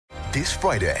This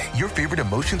Friday, your favorite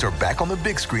emotions are back on the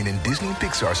big screen in Disney and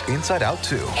Pixar's Inside Out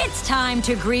 2. It's time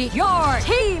to greet your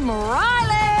Team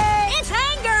Riley. It's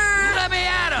anger. Let me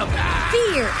at him.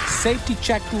 Fear. Safety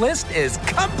checklist is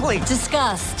complete.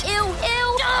 Disgust. Ew.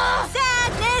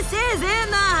 Sadness is in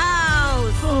the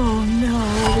house. Oh, no.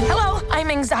 Hello, I'm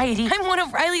anxiety. I'm one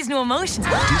of Riley's new emotions.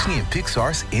 Disney and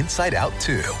Pixar's Inside Out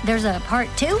 2. There's a part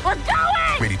 2? We're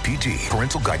going! Rated PG.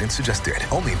 Parental guidance suggested.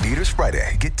 Only in theaters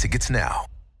Friday. Get tickets now.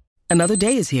 Another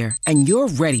day is here, and you're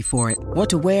ready for it. What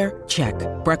to wear? Check.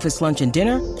 Breakfast, lunch, and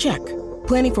dinner? Check.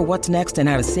 Planning for what's next and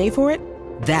how to save for it?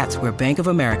 That's where Bank of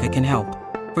America can help.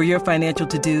 For your financial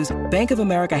to-dos, Bank of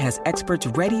America has experts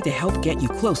ready to help get you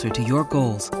closer to your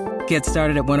goals. Get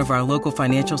started at one of our local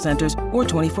financial centers or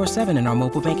 24/7 in our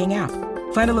mobile banking app.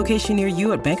 Find a location near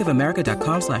you at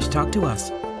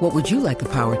bankofamerica.com/talktous. What would you like the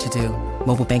power to do?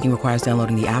 Mobile banking requires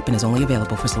downloading the app and is only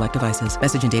available for select devices.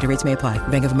 Message and data rates may apply.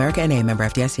 Bank of America N.A., member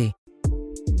FDIC.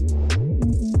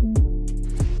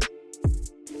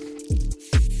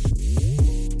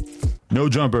 No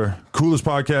Jumper, coolest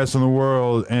podcast in the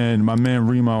world, and my man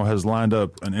Remo has lined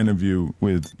up an interview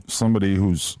with somebody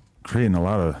who's creating a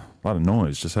lot of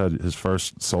noise. Just had his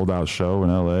first sold out show in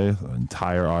LA. The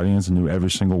entire audience knew every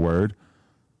single word.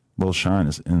 Lil Shine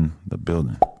is in the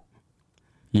building.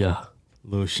 Yeah.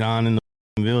 Lil Shine in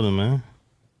the building, man.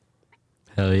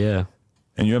 Hell yeah.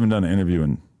 And you haven't done an interview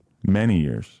in many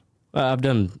years. I've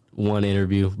done one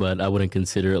interview, but I wouldn't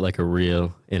consider it like a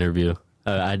real interview.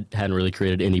 I hadn't really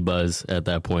created any buzz at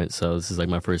that point, so this is like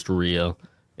my first real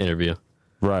interview.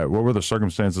 Right. What were the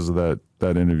circumstances of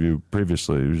that interview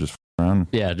previously? You were just around?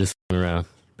 Yeah, just around.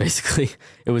 Basically,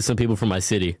 it was some people from my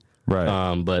city. Right.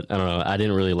 But I don't know. I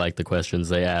didn't really like the questions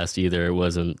they asked either. It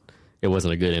wasn't a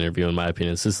good interview in my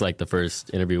opinion. This is like the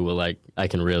first interview where like I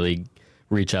can really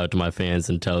reach out to my fans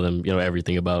and tell them,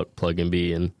 everything about Plug and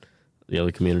B and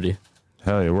the community.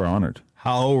 Hell yeah, we're honored.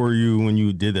 How old were you when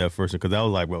you did that first? Because that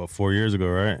was like, 4 years ago,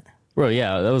 right? Bro,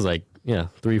 yeah, that was like,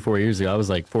 3-4 years ago. I was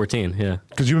like 14, yeah.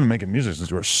 Because you've been making music since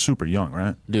you were super young,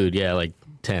 right? Dude, yeah, like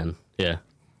 10, yeah.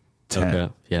 10?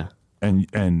 Okay, yeah.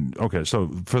 And okay, so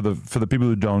for the people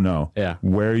who don't know, yeah,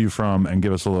 where are you from? And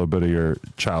give us a little bit of your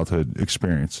childhood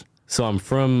experience. So I'm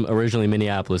from originally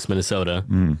Minneapolis, Minnesota.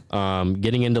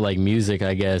 Getting into like music,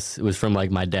 I guess, it was from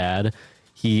like my dad.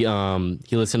 He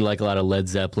listened to like a lot of Led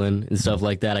Zeppelin and stuff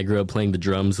like that. I grew up playing the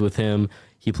drums with him.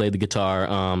 He played the guitar.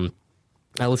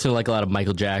 I listened to like a lot of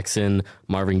Michael Jackson,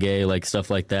 Marvin Gaye, like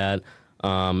stuff like that.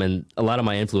 And a lot of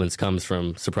my influence comes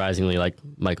from, surprisingly, like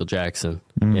Michael Jackson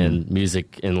and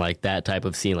music and like that type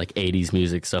of scene, like 80s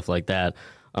music, stuff like that.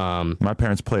 My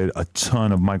parents played a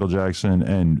ton of Michael Jackson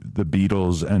and the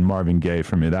Beatles and Marvin Gaye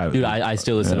for me. Dude, I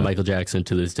still listen to Michael Jackson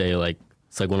to this day. Like,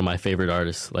 it's like one of my favorite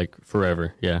artists, like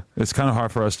forever. Yeah. It's kind of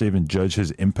hard for us to even judge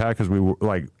his impact because we were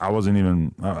like, I was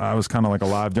kind of like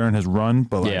alive during his run,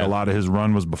 but like a lot of his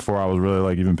run was before I was really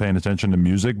like even paying attention to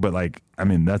music. But like, I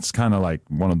mean, that's kind of like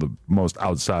one of the most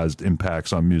outsized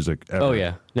impacts on music ever. Oh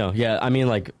yeah. No, yeah. I mean,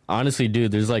 like, honestly,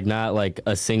 dude, there's like not like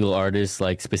a single artist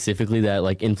like specifically that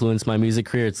like influenced my music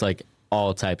career. It's like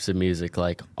all types of music,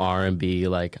 like R&B,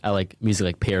 like I like music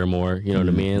like Paramore, you know what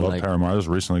I mean? Love like Paramore. I just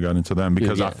recently got into them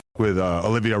because I fuck with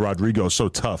Olivia Rodrigo so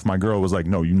tough. My girl was like,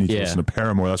 no, you need to listen to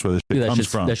Paramore. That's where this shit comes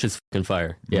from. That's just fucking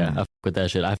fire. Yeah, I fuck with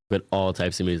that shit. I fuck with all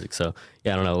types of music. So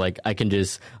yeah, I don't know. Like I can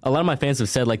just, a lot of my fans have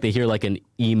said like they hear like an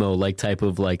emo like type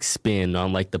of like spin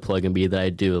on like the Plug and B that I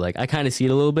do. Like I kind of see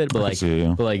it a little bit, but like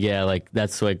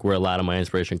that's like where a lot of my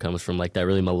inspiration comes from, like that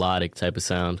really melodic type of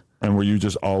sound. And were you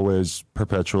just always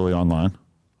perpetually online?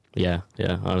 Yeah,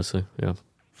 honestly, yeah.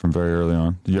 From very early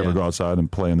on. Did you ever go outside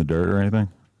and play in the dirt or anything?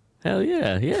 Hell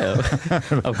yeah.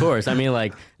 Of course. I mean,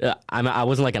 like, I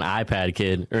wasn't like an iPad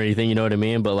kid or anything, you know what I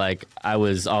mean? But like, I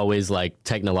was always like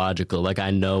technological. Like, I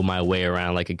know my way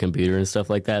around like a computer and stuff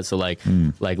like that. So like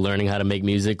learning how to make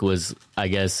music was, I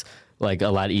guess, like a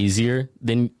lot easier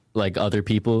than like other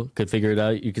people could figure it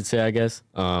out, you could say, I guess.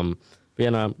 But yeah,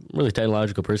 no, I'm a really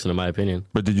technological person in my opinion.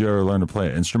 But did you ever learn to play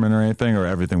an instrument or anything, or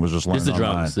everything was just learned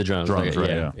online? The drums, like,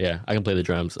 right? Yeah, I can play the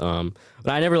drums. But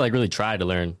I never like really tried to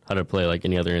learn how to play like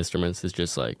any other instruments. It's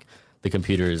just like the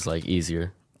computer is like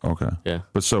easier. Okay. Yeah.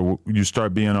 But so you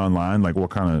start being online, like what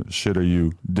kind of shit are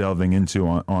you delving into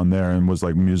on there, and was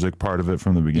like music part of it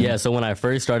from the beginning? Yeah, so when I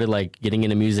first started like getting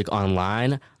into music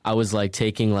online, I was like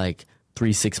taking like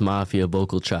 3 6 Mafia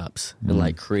vocal chops and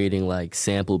like creating like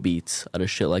sample beats out of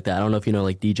shit like that. I don't know if you know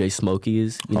like DJ Smokey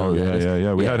is. You know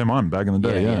yeah. We had him on back in the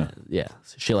day. Yeah.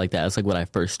 So shit like that. That's like what I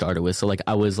first started with. So like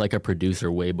I was like a producer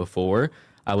way before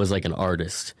I was like an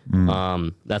artist.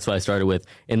 That's what I started with,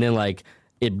 and then like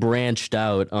it branched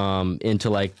out into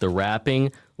like the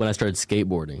rapping. when I started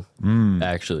skateboarding,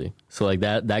 actually. So like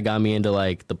that got me into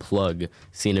like the plug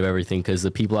scene of everything, because the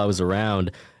people I was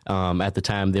around at the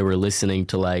time, they were listening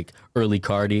to like early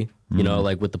Cardi, you know,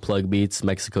 like with the plug beats,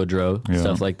 Mexico Dro,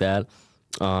 stuff like that,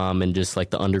 and just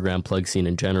like the underground plug scene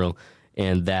in general.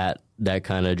 And that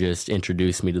kind of just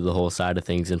introduced me to the whole side of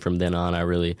things. And from then on,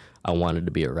 I wanted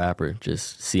to be a rapper,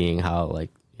 just seeing how like,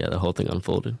 the whole thing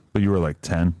unfolded. But you were like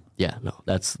 10? Yeah, no,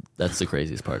 that's the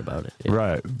craziest part about it. Yeah.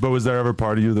 Right. But was there ever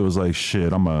part of you that was like,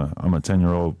 shit, I'm a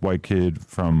 10-year-old white kid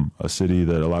from a city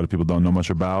that a lot of people don't know much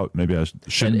about. Maybe I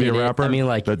shouldn't be a rapper? I mean,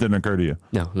 like, that didn't occur to you?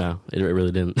 No, it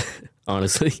really didn't,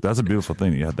 honestly. That's a beautiful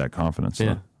thing that you had that confidence.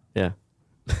 Yeah, yeah.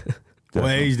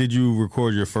 What age did you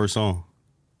record your first song?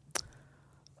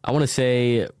 I want to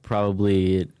say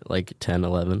probably like 10,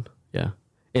 11. Yeah.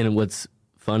 And what's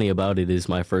funny about it is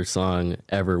my first song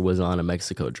ever was on a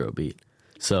Mexico Dro beat.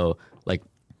 So, like,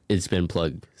 it's been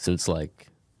plugged since, like,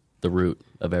 the root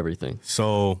of everything.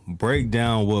 So, break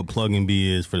down what Plug and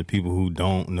B is for the people who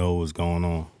don't know what's going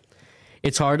on.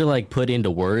 It's hard to, like, put into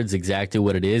words exactly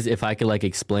what it is. If I could, like,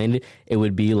 explain it, it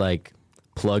would be, like,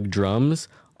 plug drums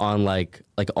on, like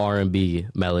R&B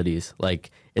melodies. Like,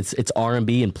 it's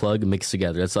R&B and plug mixed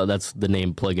together. That's the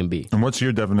name Plug and B. And what's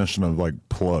your definition of like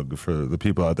plug for the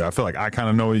people out there? I feel like I kind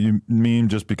of know what you mean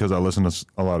just because I listen to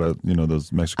a lot of, you know,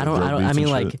 those Mexican beats. I mean,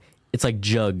 like, it's like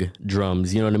jug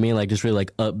drums, you know what I mean? Like, just really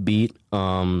like upbeat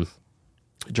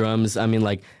drums. I mean,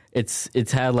 like,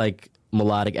 it's had like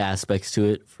melodic aspects to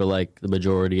it for like the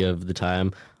majority of the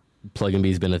time. Plug and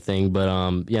B's been a thing, but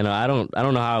you know, I don't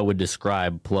know how I would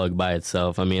describe plug by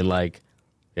itself. I mean, like,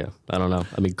 yeah, I don't know.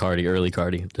 I mean, early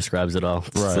Cardi describes it all.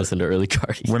 Just listen to early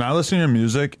Cardi. When I listen to your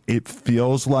music, it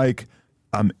feels like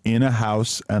I'm in a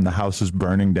house and the house is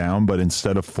burning down, but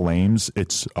instead of flames,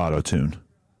 it's auto-tune.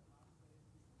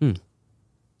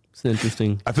 It's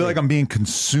interesting. I feel like I'm being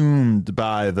consumed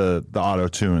by the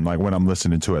auto-tune, like when I'm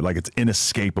listening to it, like it's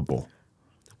inescapable.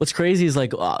 What's crazy is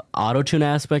like auto-tune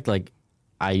aspect, like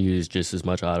I use just as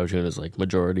much auto-tune as like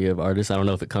majority of artists. I don't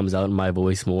know if it comes out in my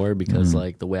voice more because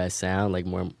like the way I sound, like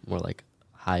more like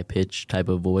high pitch type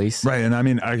of voice. Right, and I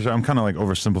mean, actually, I'm kind of like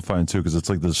oversimplifying too because it's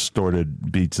like the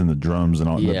distorted beats and the drums and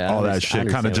all that shit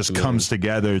kind of just comes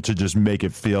together to just make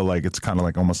it feel like it's kind of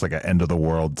like almost like an end of the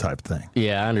world type thing.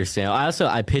 Yeah, I understand.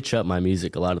 I pitch up my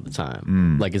music a lot of the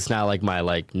time. Like it's not like my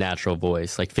like natural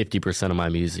voice. Like 50% of my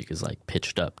music is like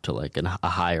pitched up to like a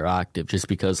higher octave just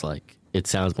because like it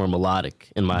sounds more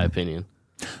melodic in my opinion.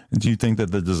 Do you think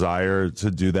that the desire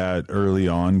to do that early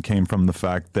on came from the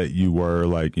fact that you were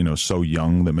like, you know, so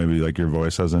young that maybe like your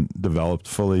voice hasn't developed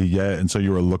fully yet, and so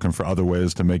you were looking for other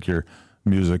ways to make your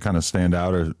music kind of stand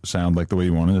out or sound like the way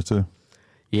you wanted it to?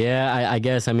 Yeah, I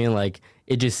guess. I mean, like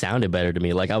it just sounded better to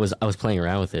me. Like I was playing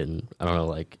around with it, and I don't know,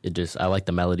 like I like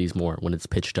the melodies more when it's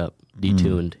pitched up,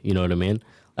 detuned. You know what I mean?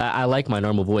 I like my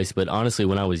normal voice, but honestly,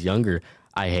 when I was younger,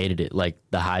 I hated it. Like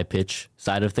the high pitch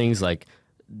side of things, like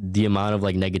the amount of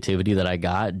like negativity that I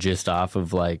got just off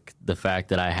of like the fact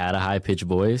that I had a high pitched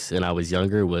voice and I was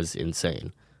younger was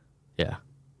insane. Yeah.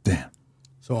 Damn.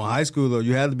 So in high school though,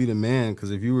 you had to be the man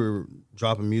because if you were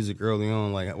dropping music early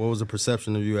on, like what was the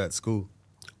perception of you at school?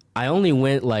 I only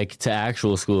went like to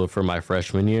actual school for my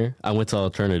freshman year. I went to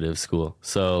alternative school.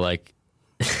 So like,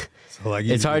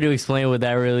 it's hard to explain what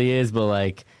that really is, but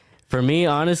like for me,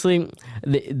 honestly,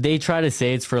 they try to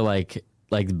say it's for like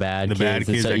bad kids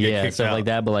and stuff, stuff like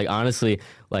that. But like honestly,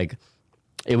 like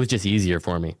it was just easier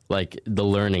for me. Like the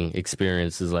learning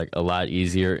experience is like a lot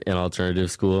easier in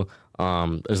alternative school.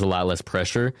 There's a lot less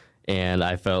pressure, and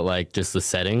I felt like just the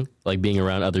setting, like being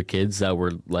around other kids that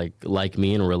were like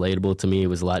me and relatable to me, it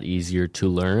was a lot easier to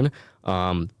learn.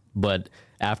 But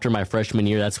after my freshman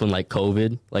year, that's when like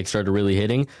COVID like started really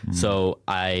hitting. So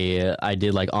I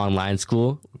did like online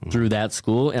school through that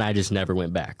school, and I just never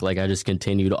went back. Like I just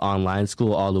continued online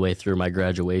school all the way through my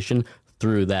graduation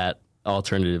through that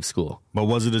alternative school. But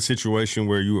was it a situation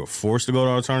where you were forced to go to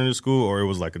alternative school, or it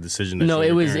was like a decision that No,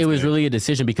 it was really a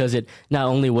decision because it not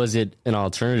only was it an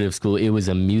alternative school, it was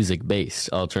a music-based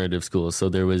alternative school. So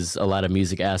there was a lot of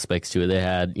music aspects to it. They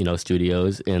had, you know,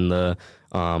 studios in the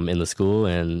school,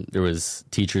 and there was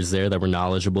teachers there that were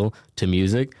knowledgeable to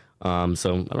music. So I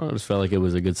don't know, I just felt like it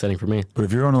was a good setting for me. But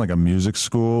if you're going to like a music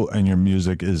school and your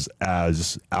music is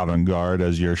as avant-garde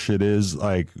as your shit is,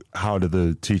 like how do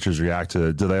the teachers react to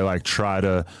it? Do they like try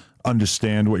to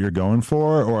understand what you're going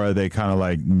for, or are they kind of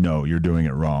like, no, you're doing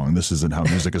it wrong, this isn't how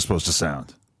music is supposed to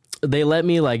sound? They let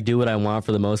me like do what I want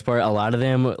for the most part. A lot of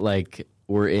them like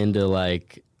were into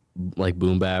like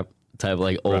boom bap type,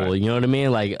 like old, you know what I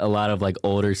mean? Like a lot of like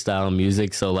older style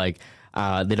music. So like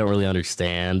they don't really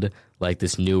understand like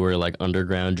this newer like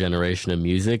underground generation of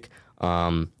music.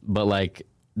 But like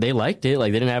they liked it.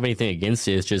 Like they didn't have anything against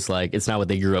it. It's just like it's not what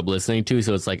they grew up listening to.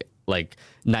 So it's like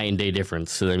night and day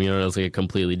difference. So then, you know, it was like a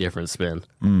completely different spin.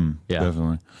 Yeah,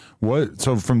 definitely.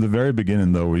 So from the very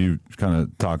beginning though, were you kind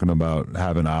of talking about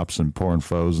having ops and pouring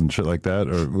foes and shit like that,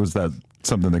 or was that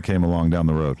something that came along down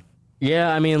the road?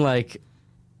 Yeah, I mean, like,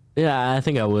 yeah, I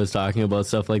think I was talking about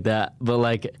stuff like that. But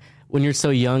like when you're so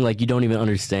young, like you don't even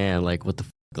understand like what the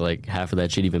like half of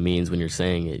that shit even means when you're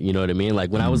saying it. You know what I mean?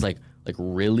 Like when I was like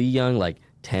really young, like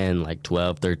 10, like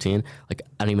 12, 13, like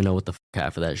I don't even know what the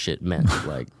half of that shit meant.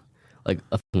 like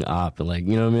a fucking op and like,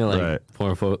 you know what I mean? Like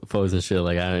pouring foes and shit.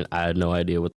 Like I had no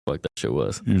idea what the fuck that shit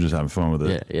was. You were just having fun with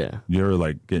it. Yeah. You ever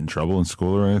like get in trouble in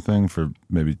school or anything for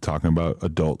maybe talking about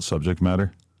adult subject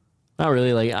matter? Not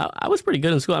really. Like I was pretty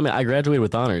good in school. I mean, I graduated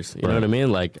with honors. You know what I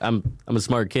mean? Like I'm a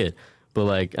smart kid, but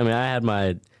like I mean, I had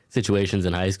my situations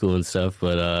in high school and stuff,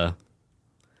 but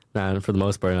nah, for the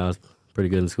most part, I was pretty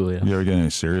good in school. Yeah. You ever get in any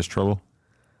serious trouble?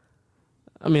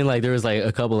 I mean, like there was like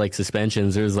a couple like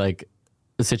suspensions. There was like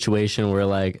a situation where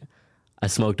like I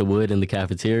smoked a wood in the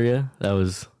cafeteria. That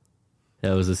was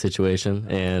a situation,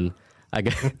 and I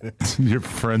got your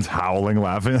friends howling,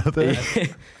 laughing at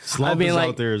that. Slump is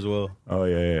out there as well. Oh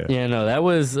yeah. Yeah, no, that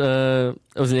was an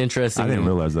interesting. I didn't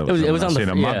realize that was. It was on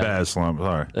the. My bad, Slump.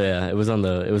 Sorry. Yeah, it was on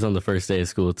the first day of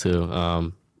school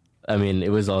too. I mean, it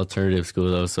was alternative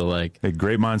school though, so like. Hey,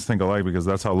 great minds think alike, because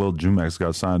that's how Lil Jumex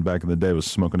got signed back in the day. Was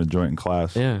smoking a joint in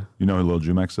class. Yeah. You know who Lil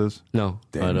Jumex is? No,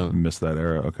 damn, I don't. Missed that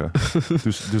era. Okay.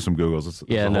 do some Googles. It's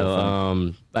yeah,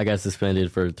 no. I got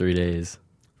suspended for 3 days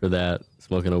for that,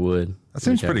 smoking a wood. That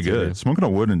seems pretty good. Smoking a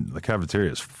wood in the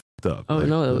cafeteria is fucked up. Oh, like,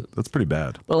 no. That's pretty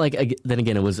bad. But like then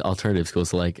again, it was alternative school,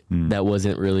 so like that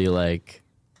wasn't really like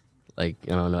I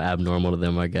don't know, abnormal to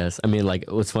them, I guess. I mean, like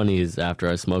what's funny is after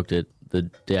I smoked it, the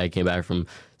day I came back from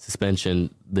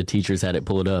suspension, the teachers had it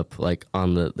pulled up like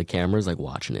on the cameras, like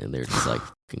watching it, and they're just like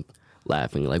fucking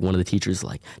laughing. Like one of the teachers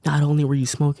like, not only were you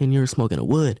smoking, you were smoking a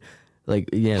wood. Like,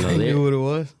 yeah, no, they knew what it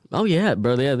was. Oh yeah,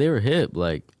 bro. Yeah, they were hip.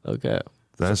 Like, okay.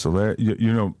 That's hilarious.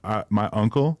 You know, my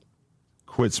uncle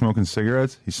quit smoking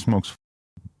cigarettes. He smokes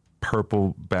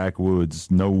purple backwoods,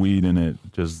 no weed in it,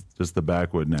 just the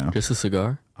backwood now. Just a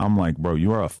cigar? I'm like, bro,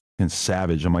 you are a fucking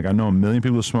savage. I'm like, I know a million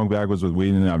people who smoke backwoods with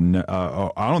weed, and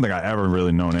I don't think I ever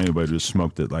really known anybody who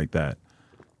smoked it like that.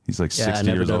 He's like 60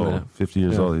 years old, 50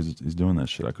 years old. He's doing that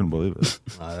shit. I couldn't believe it.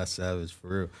 That's savage for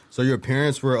real. So your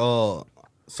parents were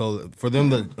so for them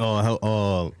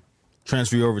to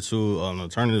transfer you over to an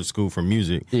alternative school for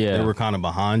music, they were kind of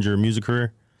behind your music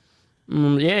career?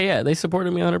 Yeah. They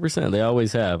supported me 100%. They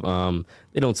always have.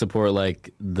 They don't support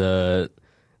like the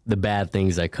bad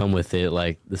things that come with it,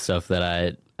 like the stuff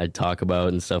that I talk about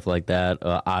and stuff like that.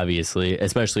 Obviously,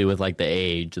 especially with like the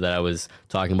age that I was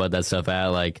talking about that stuff at,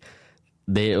 like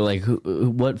they like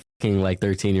what fucking like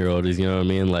 13-year-old is, you know what I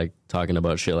mean, like talking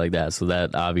about shit like that. So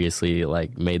that obviously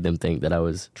like made them think that I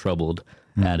was troubled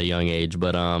at a young age.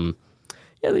 But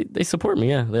yeah, they support me.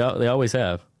 Yeah, they always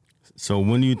have. So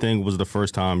when do you think was the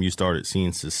first time you started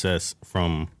seeing success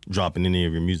from dropping any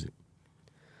of your music?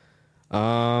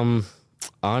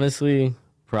 Honestly,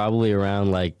 probably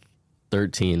around like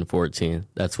 13, 14.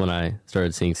 That's when I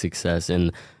started seeing success.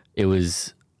 And it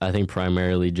was, I think,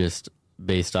 primarily just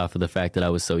based off of the fact that I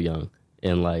was so young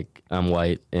and like I'm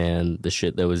white, and the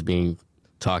shit that was being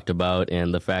talked about,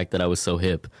 and the fact that I was so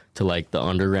hip to like the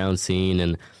underground scene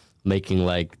and making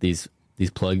like these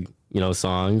plug,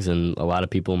 songs. And a lot of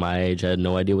people my age had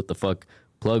no idea what the fuck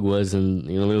plug was, and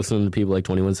listening to people like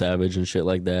 21 Savage and shit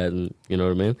like that, and you know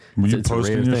what I mean. Were you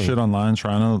posting your shit online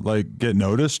trying to like get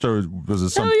noticed, or was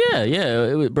it something? Oh yeah,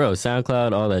 it was, bro.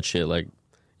 SoundCloud, all that shit, like,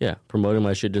 yeah, promoting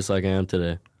my shit just like I am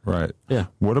today. Right. Yeah.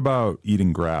 What about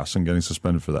eating grass and getting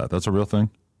suspended for that? That's a real thing?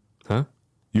 Huh?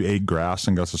 You ate grass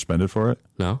and got suspended for it?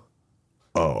 No.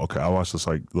 Oh, okay. I watched this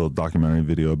like little documentary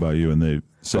video about you, and they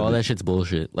said all that shit's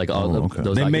bullshit. Like all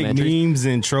those they make memes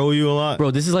and troll you a lot.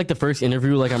 Bro, this is like the first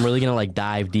interview. Like I'm really gonna like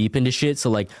dive deep into shit. So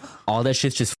like all that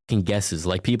shit's just fucking guesses.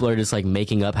 Like people are just like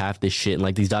making up half this shit, and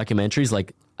like these documentaries,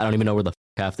 like I don't even know where the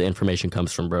half the information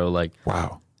comes from, bro. Like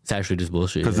wow. It's actually just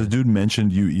bullshit. Because the dude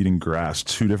mentioned you eating grass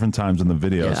 2 different times in the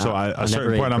video. Yeah, so at a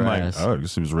certain point, I'm like, oh, I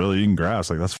guess he was really eating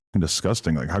grass. Like, that's fucking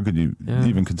disgusting. Like, how could you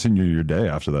even continue your day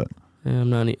after that? Yeah,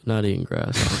 I'm not eating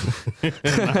grass.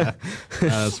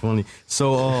 That's funny.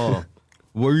 So,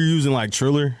 were you using like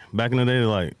Triller back in the day?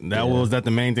 Like, was that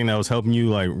the main thing that was helping you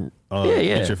like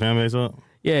get your fan base up?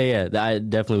 Yeah. I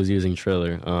definitely was using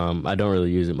Triller. I don't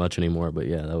really use it much anymore, but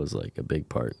yeah, that was like a big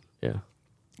part. Yeah.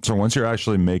 So once you're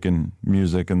actually making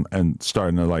music and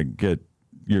starting to like get,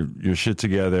 your shit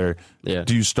together. Yeah.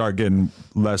 Do you start getting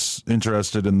less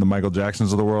interested in the Michael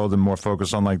Jacksons of the world and more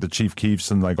focused on like the Chief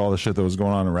Keefs and like all the shit that was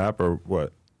going on in rap, or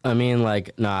what? I mean,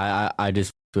 like, I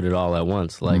just put it all at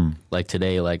once. Like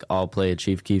today, like I'll play a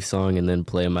Chief Keef song and then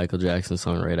play a Michael Jackson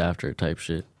song right after type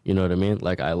shit. You know what I mean?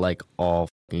 Like I like all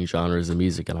fucking genres of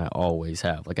music, and I always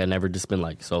have. Like I never just been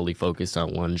like solely focused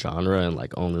on one genre and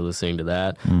like only listening to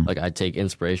that. Like I take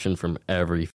inspiration from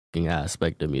every fucking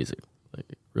aspect of music. Like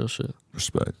real shit.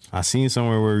 Respect. I seen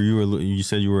somewhere where you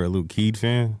said you were a Luke Keed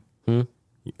fan.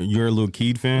 You're a Luke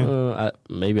Keed fan?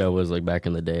 Maybe I was like back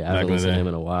in the day. I haven't listened to him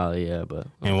in a while. Yeah, but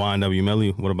and YNW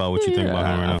Melly. What about what you think about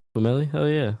him right now? Melly? Hell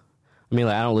yeah. I mean,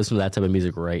 like I don't listen to that type of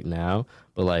music right now,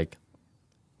 but like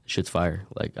shit's fire.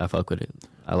 Like I fuck with it.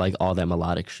 I like all that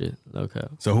melodic shit. Okay.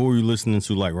 So who are you listening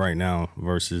to like right now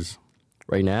versus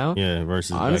right now? Yeah,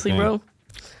 versus honestly, bro.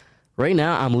 Right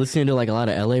now, I'm listening to like a lot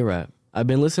of LA rap. I've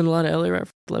been listening to a lot of LA rap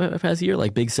for the past year.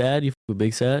 Like Big Sad, you fuck with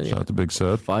Big Sad? Shout out to Big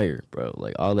Sad. Fire, bro.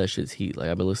 Like all that shit's heat. Like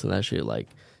I've been listening to that shit like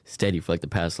steady for like the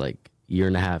past like year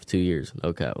and a half, 2 years.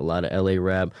 Okay, a lot of LA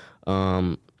rap.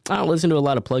 I don't listen to a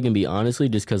lot of Plug and B, honestly,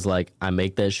 just because like I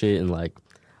make that shit and like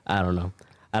I don't know.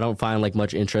 I don't find like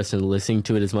much interest in listening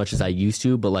to it as much as I used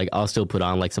to, but like I'll still put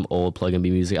on like some old Plug and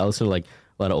B music. I listen to like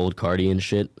a lot of old Cardi and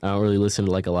shit. I don't really listen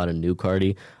to like a lot of new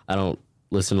Cardi. I don't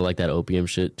listen to like that opium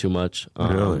shit too much.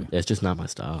 Really? It's just not my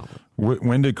style.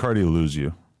 When did Cardi lose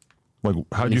you? Like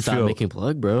how did you feel making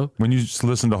Plug, bro? When you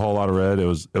listened to Whole Lotta Red? It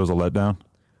was a letdown.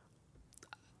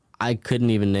 I couldn't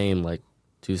even name like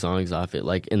 2 songs off it.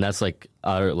 Like, and that's like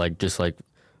just like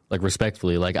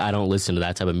respectfully, like I don't listen to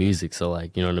that type of music. So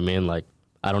like, you know what I mean? Like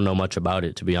I don't know much about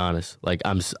it, to be honest. Like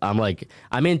I'm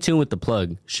in tune with the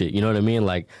Plug shit. You know what I mean?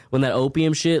 Like when that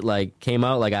opium shit like came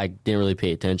out, like I didn't really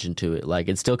pay attention to it. Like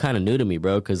it's still kind of new to me,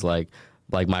 bro. Because like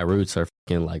my roots are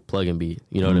fucking like Plug and B.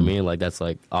 You know what I mean? Like that's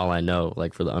like all I know.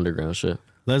 Like for the underground shit.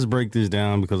 Let's break this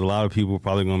down because a lot of people are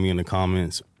probably gonna be in the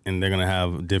comments and they're gonna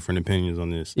have different opinions on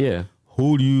this. Yeah.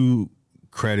 Who do you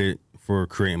credit for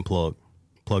creating Plug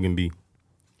and B?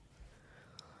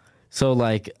 So,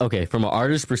 like, okay, from an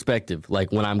artist's perspective,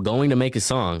 like, when I'm going to make a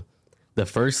song, the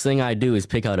first thing I do is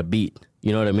pick out a beat.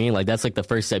 You know what I mean? Like, that's, like, the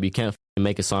first step. You can't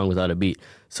make a song without a beat.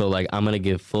 So, like, I'm going to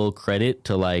give full credit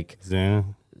to, like...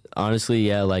 Zan? Honestly,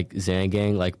 yeah, like, Zan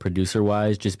Gang, like,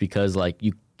 producer-wise, just because, like,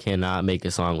 you cannot make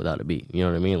a song without a beat. You know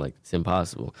what I mean? Like, it's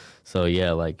impossible. So,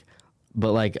 yeah, like...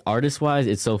 But, like, artist-wise,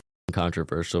 it's so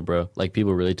controversial, bro. Like,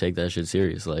 people really take that shit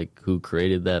serious. Like, who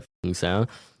created that sound?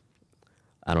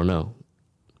 I don't know.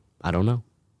 I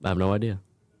have no idea.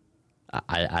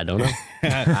 I don't know. I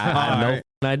have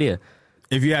no idea.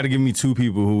 If you had to give me 2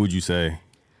 people, who would you say?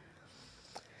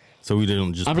 So we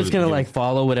didn't just. I'm just gonna like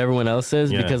follow what everyone else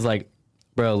says because like,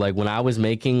 bro, like when I was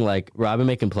making like, bro, I've been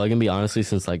making Plug and B honestly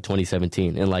since like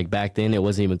 2017, and like back then it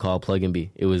wasn't even called Plug and B.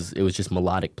 It was just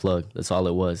Melodic Plug. That's all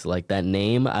it was. Like that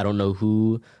name, I don't know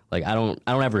who. Like I don't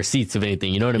have receipts of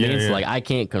anything. You know what I mean? So like I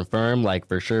can't confirm like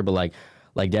for sure, but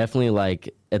like definitely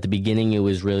like at the beginning it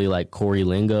was really like Corey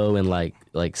Lingo and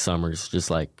like Summers, just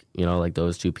like, you know, like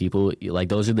those 2 people. Like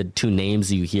those are the 2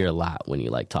 names you hear a lot when you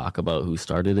like talk about who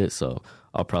started it. So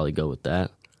I'll probably go with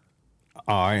that.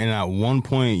 All right, and at one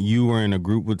point you were in a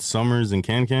group with Summers and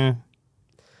Can.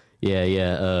 Yeah,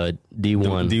 D1.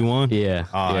 D1? Yeah.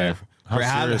 Yeah.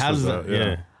 How does that?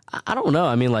 Yeah. I don't know.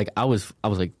 I mean, like I was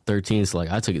like 13, so like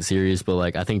I took it serious, but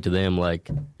like I think to them like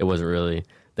it wasn't really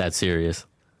that serious.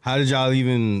 How did y'all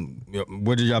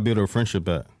where did y'all build a friendship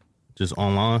at? Just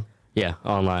online? Yeah,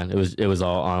 online. It was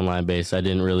all online based. I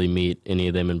didn't really meet any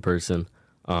of them in person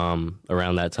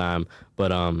around that time,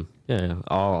 but yeah,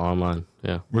 all online.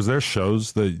 Yeah. Was there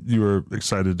shows that you were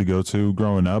excited to go to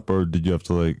growing up, or did you have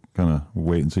to like kind of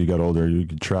wait until you got older, you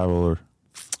could travel,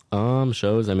 or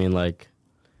shows? I mean, like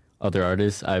other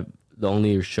artists. The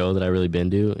only show that I really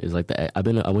been to is like I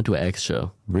went to an X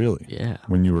show. Really? Yeah.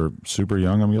 When you were super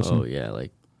young, I'm guessing. Oh yeah,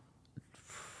 like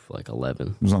 11.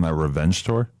 It was on that Revenge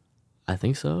tour? I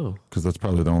think so. Because that's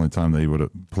probably the only time that you would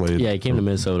have played. Yeah, he came to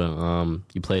Minnesota.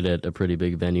 You played at a pretty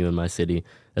big venue in my city.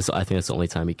 I think that's the only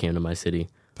time he came to my city.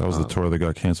 That was the tour that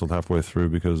got canceled halfway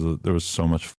through because there was so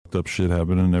much fucked up shit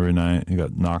happening every night. He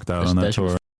got knocked out on that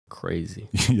tour. Crazy.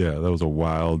 Yeah, that was a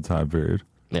wild time period.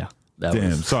 Yeah.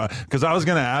 Damn. So, because I was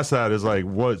going to ask that is like,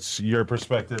 what's your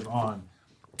perspective on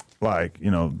like,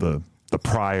 you know, the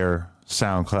prior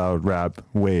SoundCloud rap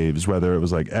waves, whether it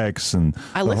was like X and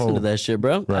I listened to that shit,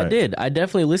 bro. Right. I did. I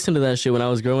definitely listened to that shit when I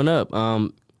was growing up.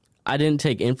 I didn't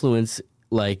take influence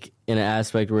like in an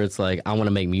aspect where it's like I want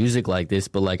to make music like this,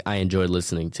 but like I enjoyed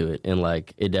listening to it, and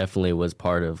like it definitely was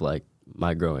part of like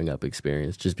my growing up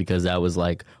experience, just because that was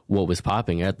like what was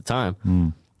popping at the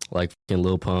time. like fucking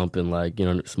Lil Pump and like, you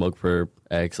know, Smoke Perp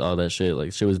X, all that shit.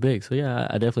 Like shit was big. So yeah,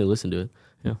 I definitely listened to it.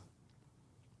 Yeah.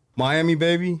 Miami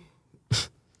Baby.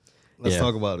 Let's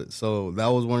talk about it. So that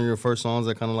was one of your first songs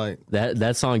that kind of like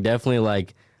that song definitely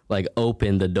like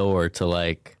opened the door to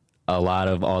like a lot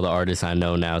of all the artists I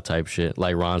know now type shit.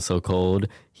 Like Ron So Cold,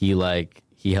 he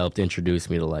helped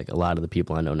introduce me to like a lot of the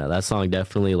people I know now. That song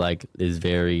definitely like was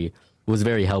very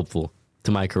helpful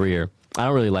to my career. I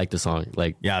don't really like the song.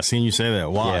 Like, yeah, I seen you say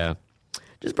that. Why? Yeah,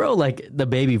 just bro, like the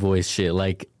baby voice shit.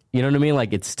 Like, you know what I mean?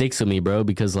 Like it sticks with me, bro,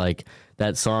 because like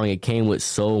that song, it came with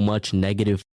so much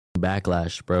negative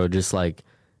backlash, bro. Just like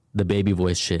the baby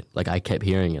voice shit. Like I kept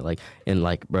hearing it. Like, and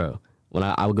like, bro, when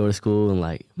I would go to school and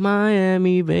like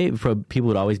Miami Baby, people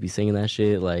would always be singing that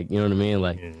shit. Like, you know what I mean?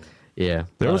 Like, yeah.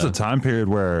 There was a time period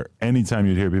where anytime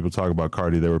you'd hear people talk about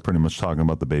Cardi, they were pretty much talking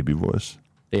about the baby voice.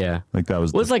 Yeah. Like that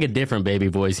was. Well, it's like a different baby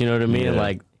voice. You know what I mean? Yeah.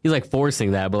 Like he's like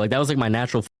forcing that, but like that was like my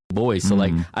natural voice. So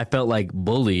like I felt like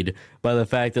bullied by the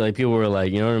fact that like people were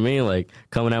like, you know what I mean? Like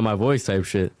coming at my voice type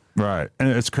shit. Right. And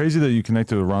it's crazy that you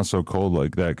connected with Ron So Cold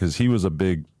like that, because he was a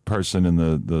big person in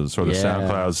the sort of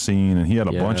SoundCloud scene, and he had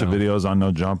a bunch of videos on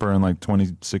No Jumper in like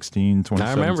 2016, 2017.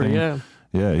 I remember,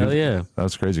 Yeah. Hell yeah.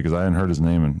 That's crazy because I hadn't heard his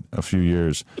name in a few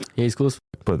years. Yeah, he's cool as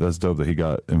fuck. But that's dope that he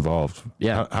got involved.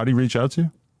 Yeah. How'd he reach out to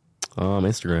you?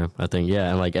 Instagram, I think. Yeah.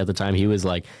 And like at the time he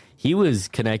was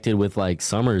connected with like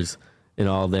Summers and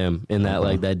all of them in that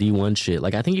like that D1 shit.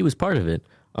 Like I think he was part of it.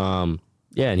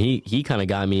 Yeah, and he kind of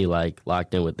got me like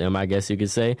locked in with them, I guess you could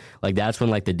say. Like that's when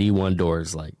like the D1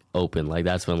 doors like open. Like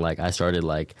that's when like I started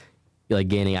like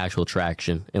gaining actual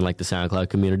traction in like the SoundCloud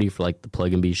community for like the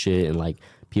plug and be shit, and like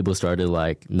people started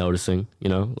like noticing, you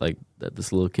know, like that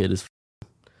this little kid is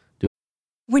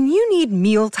When you need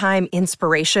mealtime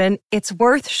inspiration, it's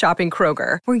worth shopping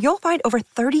Kroger, where you'll find over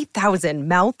 30,000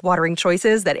 mouth-watering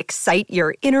choices that excite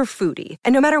your inner foodie.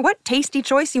 And no matter what tasty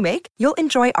choice you make, you'll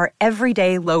enjoy our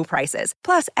everyday low prices,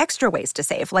 plus extra ways to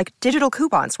save, like digital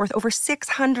coupons worth over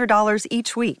 $600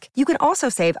 each week. You can also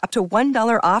save up to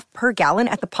 $1 off per gallon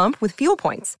at the pump with fuel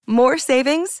points. More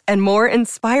savings and more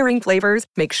inspiring flavors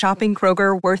make shopping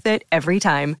Kroger worth it every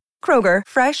time. Kroger,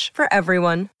 fresh for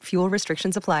everyone. Fuel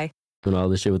restrictions apply. And all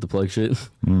this shit with the plug shit.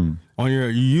 You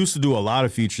used to do a lot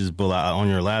of features, but on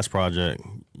your last project,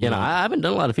 I haven't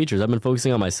done a lot of features. I've been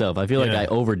focusing on myself. I feel like I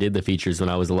overdid the features when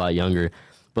I was a lot younger,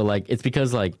 but like it's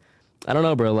because like I don't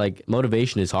know, bro. Like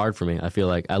motivation is hard for me. I feel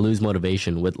like I lose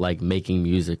motivation with like making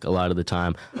music a lot of the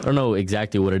time. I don't know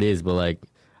exactly what it is, but like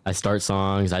I start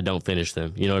songs, I don't finish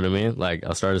them. You know what I mean? Like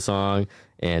I'll start a song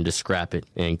and just scrap it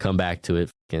and come back to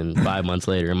it fucking 5 months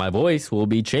later. And my voice will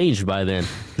be changed by then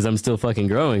because I'm still fucking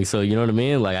growing. So you know what I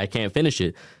mean? Like I can't finish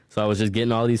it. So I was just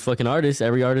getting all these fucking artists,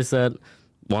 every artist that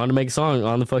wanted to make a song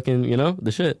on the fucking, you know,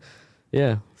 the shit.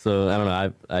 Yeah. So I don't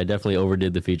know. I definitely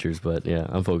overdid the features, but yeah,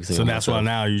 I'm focusing on that's myself. why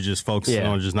now you just focusing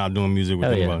on just not doing music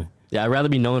with anybody. Yeah, I'd rather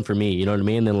be known for me, you know what I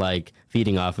mean, than like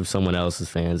feeding off of someone else's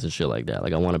fans and shit like that.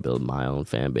 Like I want to build my own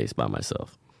fan base by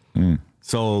myself.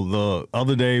 So the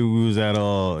other day we was at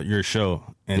your show,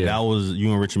 and that was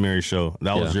you and Richard Mary's show.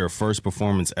 That was your first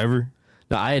performance ever?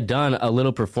 No, I had done a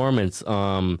little performance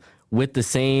with the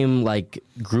same like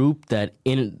group that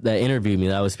interviewed me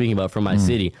that I was speaking about from my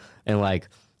city, and like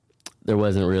there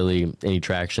wasn't really any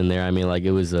traction there. I mean, like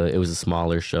it was a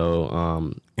smaller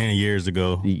show. And years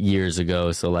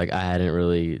ago. So like I hadn't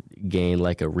really gained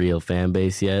like a real fan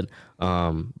base yet.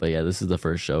 But yeah, this is the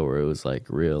first show where it was like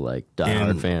real like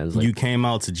diehard fans. Like, you came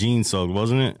out to Gene Soaked,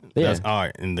 wasn't it? Yeah. All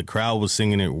right. And the crowd was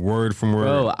singing it word from word.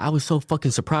 Bro, I was so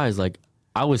fucking surprised. Like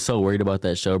I was so worried about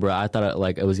that show, bro. I thought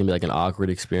it was gonna be like an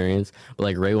awkward experience. But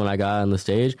like right when I got on the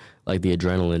stage, like the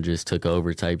adrenaline just took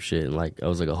over type shit, and like I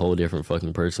was like a whole different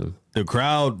fucking person. The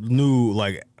crowd knew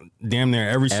like damn near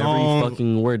every song, every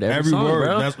fucking word, every song, word.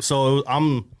 Bro. So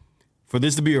for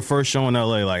this to be your first show in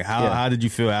LA, like how did you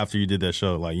feel after you did that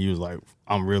show? Like you was like,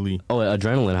 I'm really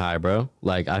adrenaline high, bro.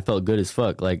 Like I felt good as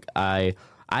fuck. Like I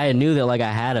knew that like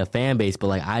I had a fan base, but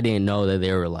like I didn't know that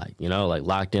they were like, you know, like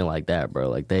locked in like that, bro.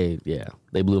 Like they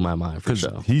blew my mind for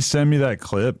sure. He sent me that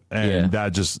clip, and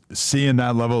that just seeing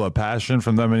that level of passion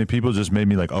from that many people just made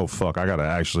me like, oh fuck, I gotta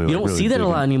actually. You don't really see that a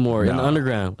lot anymore in the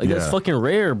underground. Like that's fucking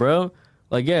rare, bro.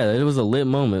 Like, yeah, it was a lit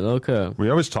moment. Okay. We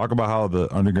always talk about how the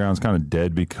underground's kind of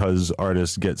dead because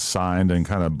artists get signed and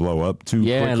kind of blow up too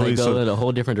quickly. And they go in a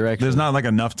whole different direction. There's not like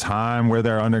enough time where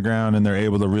they're underground and they're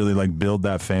able to really like build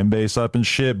that fan base up and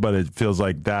shit. But it feels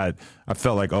like that. I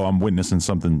felt like, oh, I'm witnessing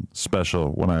something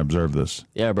special when I observe this.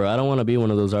 Yeah, bro. I don't want to be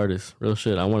one of those artists. Real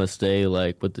shit. I want to stay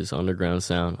like with this underground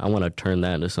sound. I want to turn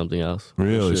that into something else.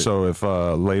 Really? So if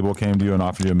a label came to you and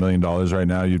offered you $1 million right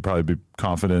now, you'd probably be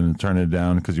confident in turning it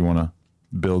down because you want to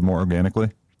build more organically?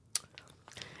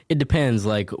 it depends.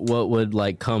 Like, what would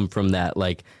like come from that?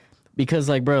 Like, because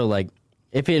like, bro, like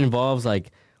if it involves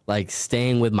like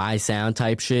staying with my sound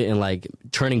type shit and like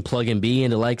turning Plug and B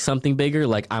into like something bigger,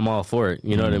 like I'm all for it.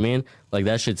 You know what I mean? Like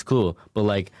that shit's cool. But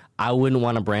like I wouldn't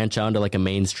want to branch out into like a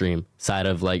mainstream side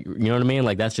of like, you know what I mean?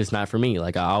 Like that's just not for me.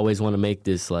 Like I always want to make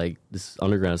this like this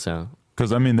underground sound.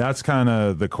 Because I mean, that's kind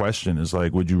of the question is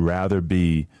like, would you rather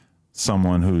be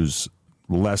someone who's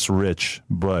less rich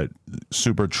but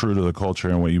super true to the culture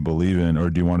and what you believe in, or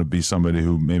do you want to be somebody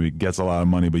who maybe gets a lot of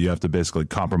money but you have to basically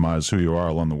compromise who you are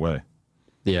along the way?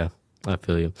 Yeah, I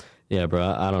feel you. Yeah, bro,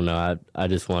 I don't know. I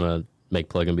just want to make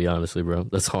Plug and B, honestly, bro.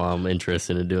 That's all I'm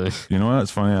interested in doing. You know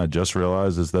what's funny? I just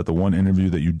realized is that the one interview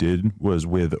that you did was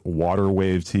with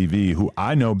Waterwave TV, who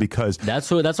I know because...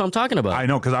 That's what I'm talking about. I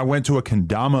know, because I went to a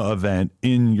Kendama event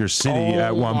in your city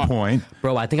at one point.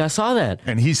 Bro, I think I saw that.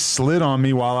 And he slid on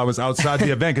me while I was outside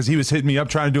the event because he was hitting me up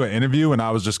trying to do an interview and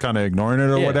I was just kind of ignoring it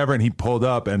or whatever. And he pulled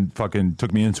up and fucking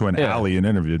took me into an alley and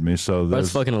interviewed me. So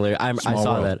that's fucking hilarious. I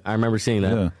saw that. I remember seeing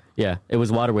that. Yeah, it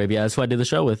was Waterwave. Yeah, that's who I did the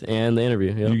show with and the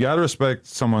interview. Yep. You got to respect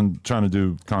someone trying to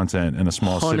do content in a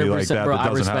small city like that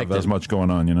that doesn't have as much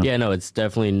going on, you know? Yeah, no, it's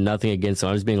definitely nothing against them.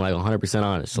 I'm just being like 100%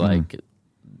 honest. Like,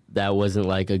 that wasn't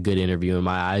like a good interview in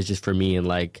my eyes just for me and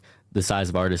like the size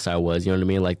of artist I was. You know what I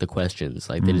mean? Like the questions,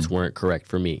 like they just weren't correct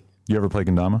for me. You ever play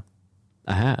Kendama?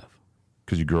 I have.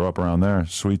 Because you grew up around there,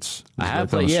 Sweets. I have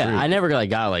played, I never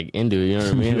got like into it, you know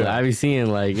what I mean? I be seeing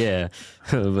like,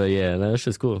 but yeah, that's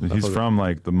just cool. He's from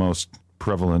like the most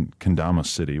prevalent Kendama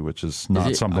city, which is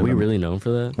not something. Are we really known for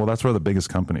that? Well, that's where the biggest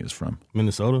company is from.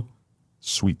 Minnesota?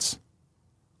 Sweets.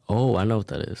 Oh, I know what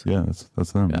that is. Yeah,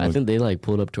 that's them. Yeah, I think they like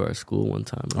pulled up to our school one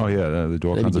time. Oh yeah, they do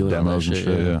all kinds of demos and shit.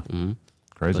 Yeah, mm-hmm.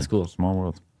 Crazy. That's cool. Small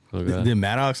world. Okay. Did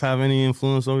Maddox have any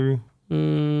influence over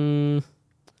you?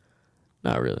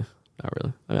 Not really. Not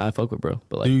really. I mean, I fuck with bro,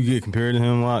 but like, do you get compared to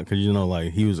him a lot? Because you know,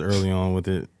 like he was early on with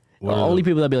it. The only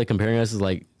people that be like comparing us is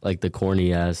like the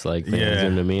corny ass like fans. You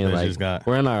know what I mean? Like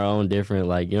we're in our own different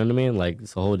like, you know what I mean? Like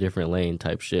it's a whole different lane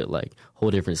type shit, like whole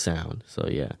different sound. So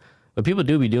yeah, but people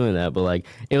do be doing that. But like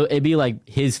it'd be like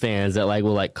his fans that like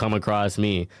will like come across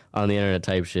me on the internet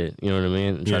type shit. You know what I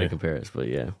mean? And try to compare us. But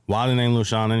yeah, why the name Lil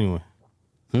Sean anyway?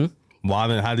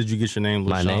 How did you get your name?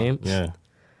 Lil Sean? My name? Yeah.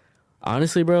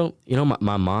 Honestly, bro, you know,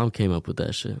 my mom came up with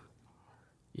that shit.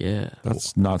 Yeah.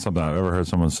 That's not something I've ever heard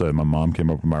someone say. My mom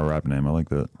came up with my rap name. I like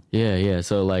that. Yeah.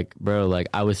 So, like, bro, like,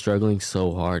 I was struggling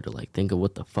so hard to, like, think of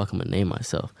what the fuck I'm gonna name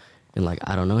myself. And, like,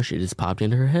 I don't know, she just popped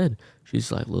into her head.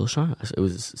 She's like, Lil Sean. It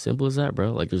was as simple as that,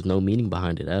 bro. Like, there's no meaning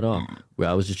behind it at all. Where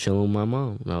I was just chilling with my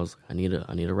mom. And I was like,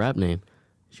 I need a rap name.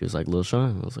 She was like, Lil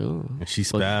Sean. I was like, oh. And she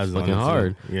spazzed fucking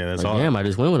hard. Yeah, that's like, hard. Damn, I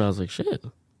just went with it. I was like, shit.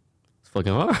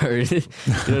 Fucking hard. You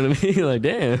know what I mean? Like,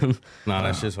 damn. Nah,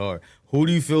 that shit's hard. Who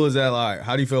do you feel is that like?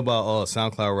 How do you feel about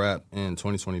SoundCloud rap in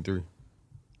 2023?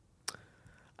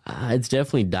 It's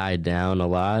definitely died down a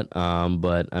lot.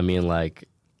 But I mean, like,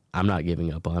 I'm not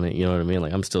giving up on it. You know what I mean?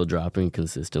 Like, I'm still dropping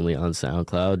consistently on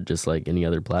SoundCloud, just like any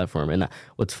other platform. And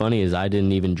what's funny is I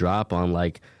didn't even drop on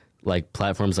like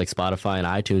platforms like Spotify and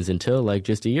iTunes until like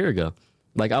just a year ago.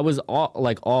 Like, I was all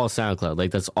SoundCloud.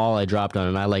 Like, that's all I dropped on,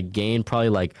 and I like gained probably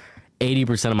like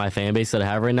 80% of my fan base that I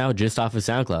have right now just off of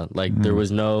SoundCloud. Like, there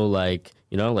was no, like,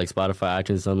 you know, like Spotify,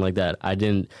 iTunes, something like that. I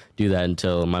didn't do that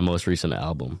until my most recent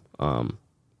album.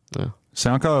 Yeah.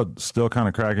 SoundCloud still kind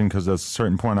of cracking because at a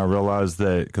certain point I realized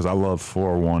that, because I love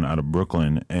 401 out of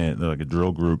Brooklyn, and they're like a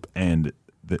drill group, and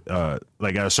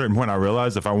like at a certain point I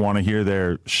realized if I want to hear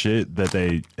their shit that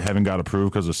they haven't got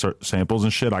approved because of samples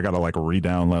and shit, I gotta like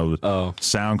re-download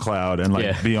SoundCloud and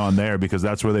like be on there, because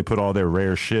that's where they put all their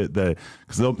rare shit, that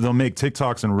because they'll make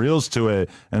TikToks and reels to it,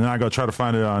 and then I go try to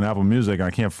find it on Apple Music and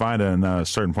I can't find it, and at a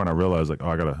certain point I realized like,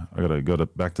 I gotta go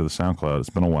back to the SoundCloud. It's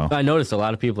been a while. I noticed a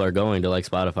lot of people are going to like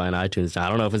Spotify and iTunes now. I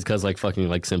don't know if it's because like fucking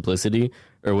like simplicity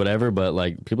or whatever, but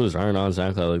like people just aren't on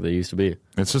SoundCloud like they used to be.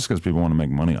 It's just because people want to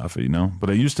make money off it, you know? But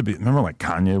it used to be, remember like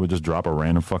Kanye would just drop a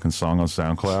random fucking song on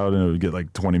SoundCloud and it would get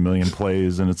like 20 million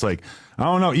plays, and it's like, I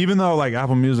don't know, even though like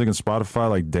Apple Music and Spotify,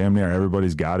 like damn near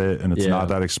everybody's got it and it's not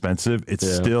that expensive, it's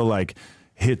still like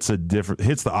hits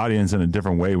the audience in a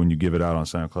different way when you give it out on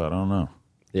SoundCloud. I don't know.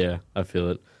 Yeah, I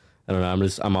feel it. I don't know.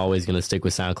 I'm always gonna stick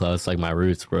with SoundCloud. It's like my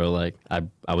roots, bro. Like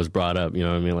I was brought up, you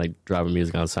know what I mean, like dropping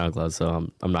music on SoundCloud. So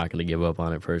I'm not gonna give up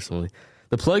on it personally.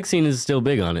 The Plug scene is still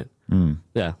big on it.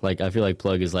 Yeah, like I feel like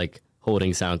Plug is like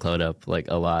holding SoundCloud up. Like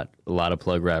a lot of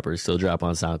Plug rappers still drop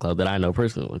on SoundCloud that I know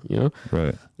personally. You know,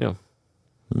 right? Yeah.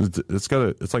 It's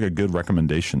like a good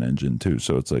recommendation engine too.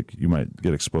 So it's like you might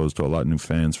get exposed to a lot of new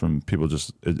fans from people.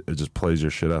 It just plays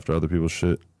your shit after other people's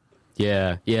shit.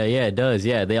 Yeah, it does.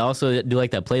 Yeah, they also do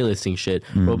like that playlisting shit.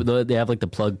 They have like the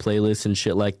plug playlist and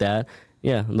shit like that.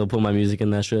 Yeah, and they'll put my music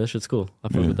in that shit. That shit's cool. I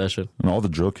fuck with that shit. And all the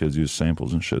drill kids use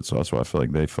samples and shit, so that's why I feel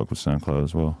like they fuck with SoundCloud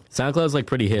as well. SoundCloud's like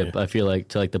pretty hip, I feel like,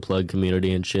 to like the plug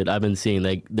community and shit. I've been seeing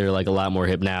they're like a lot more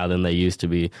hip now than they used to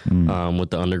be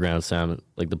with the underground sound,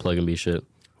 like the plug and be shit.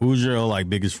 Who's your like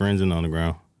biggest friends in the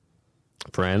underground?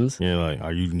 Friends? Yeah,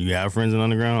 like you have friends in the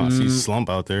underground? I see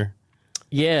Slump out there.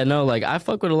 Yeah, no, like I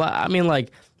fuck with a lot. I mean, like,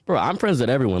 bro, I'm friends with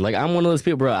everyone. Like, I'm one of those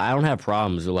people, bro, I don't have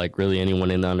problems with, like, really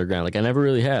anyone in the underground. Like, I never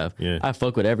really have. Yeah. I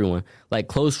fuck with everyone. Like,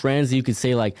 close friends you could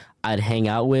say, like, I'd hang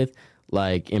out with,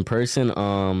 like, in person.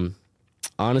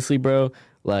 Honestly, bro,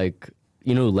 like,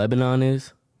 you know who Lebanon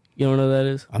is? You don't know who that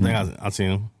is? I think I've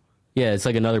seen him. Yeah, it's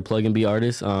like another plug and be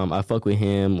artist. I fuck with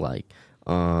him, like,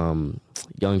 Young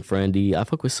Friendy. I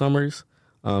fuck with Summers.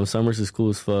 Summers is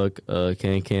cool as fuck.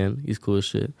 Can, he's cool as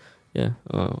shit. Yeah,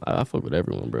 I fuck with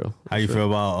everyone, bro. How you feel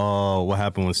about what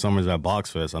happened with Summers at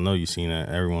Boxfest? I know you've seen that.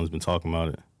 Everyone's been talking about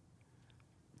it.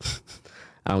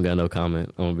 I don't got no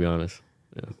comment. I'm gonna be honest.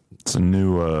 Yeah. It's a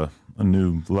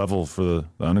new level for the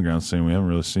underground scene. We haven't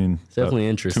really seen it's definitely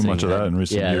interesting. Too much of that in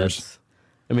recent years.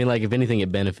 I mean, like, if anything,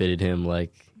 it benefited him.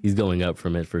 Like, he's going up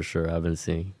from it for sure. I've been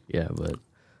seeing. Yeah, but.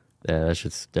 Yeah, that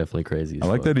shit's definitely crazy. I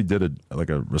like that he did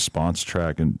a response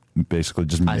track and basically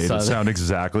just made it sound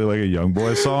exactly like a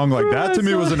YoungBoy song. Like, that to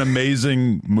me was an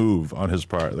amazing move on his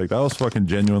part. Like, that was fucking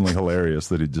genuinely hilarious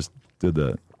that he just did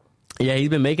that. Yeah, he's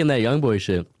been making that YoungBoy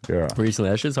shit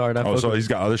recently. That shit's hard. So he's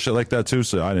got other shit like that too?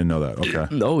 So I didn't know that. Okay.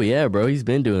 Oh, yeah, bro. He's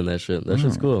been doing that shit. That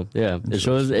shit's cool. Yeah. It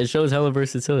shows hella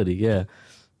versatility. Yeah.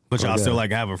 But y'all still, like,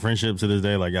 have a friendship to this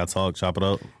day? Like, y'all talk, chop it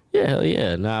up? Yeah, hell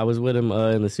yeah. Nah, I was with him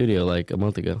in the studio, like, a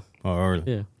month ago. Oh,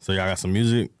 really? Yeah. So y'all got some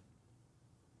music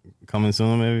coming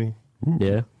soon, maybe?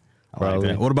 Yeah. I like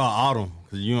that. What about Autumn?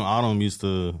 Because you and Autumn used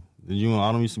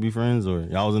to be friends, or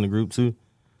y'all was in the group too?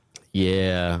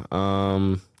 Yeah.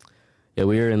 Yeah,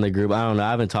 we were in the group. I don't know. I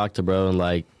haven't talked to bro in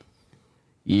like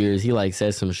years. He like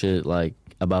said some shit like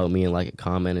about me and like a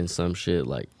comment and some shit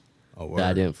like that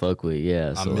I didn't fuck with.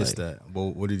 Yeah. I missed that.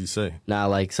 Well, what did he say? Nah,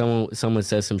 like someone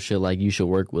said some shit like you should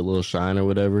work with Lil Shine or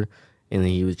whatever, and then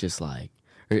he was just like.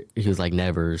 He was like,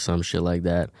 never, or some shit like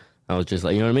that. I was just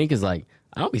like, you know what I mean? Because, like,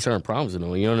 I don't be starting problems with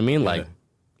him, you know what I mean? Like,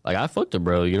 I fucked him,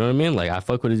 bro, you know what I mean? Like, I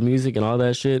fuck with his music and all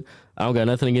that shit. I don't got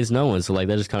nothing against no one. So, like,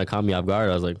 that just kind of caught me off guard.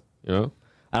 I was like, you know?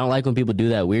 I don't like when people do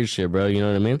that weird shit, bro, you know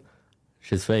what I mean?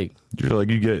 Shit's fake. Do you feel like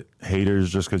you get haters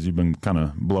just because you've been kind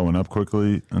of blowing up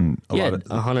quickly? And 100%.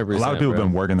 A lot of people have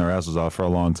been working their asses off for a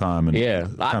long time. And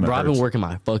I've been working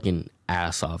my fucking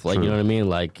ass off. Like, you know what I mean?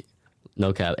 Like,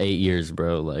 no cap, 8 years,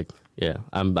 bro. Like, yeah,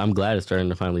 I'm glad it's starting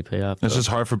to finally pay off. It's just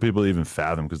hard for people to even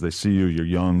fathom because they see you're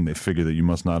young, they figure that you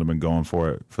must not have been going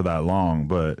for it for that long.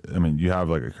 But I mean, you have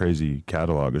like a crazy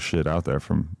catalog of shit out there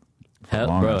from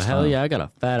hell yeah, I got a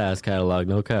fat ass catalog,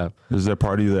 no cap. Is there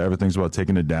part of you that ever thinks about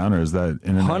taking it down, or is that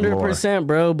 100%,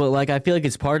 bro? But like, I feel like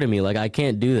it's part of me. Like, I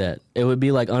can't do that. It would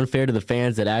be like unfair to the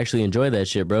fans that actually enjoy that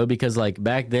shit, bro. Because like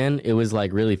back then, it was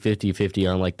like really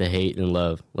 50-50 on like the hate and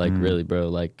love. Like really, bro.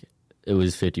 Like. It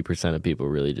was 50% of people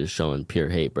really just showing pure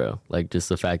hate, bro. Like, just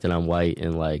the fact that I'm white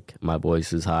and, like, my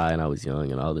voice is high and I was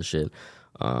young and all this shit.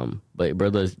 But,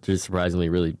 bro, there's just surprisingly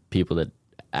really people that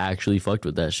actually fucked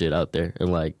with that shit out there.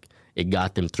 And, like, it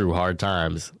got them through hard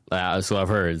times. So I've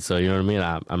heard. So, you know what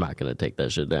I mean? I'm not going to take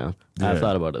that shit down. Yeah. I've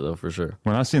thought about it, though, for sure.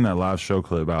 When I seen that live show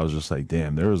clip, I was just like,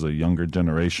 damn, there was a younger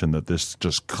generation that this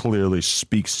just clearly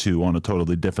speaks to on a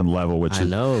totally different level, which I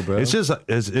know, bro. It's just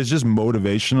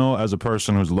motivational as a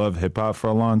person who's loved hip-hop for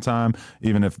a long time,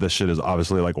 even if this shit is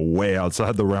obviously, like, way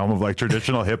outside the realm of, like,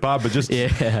 traditional hip-hop. But just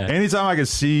anytime I can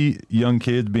see young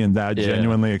kids being that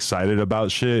genuinely excited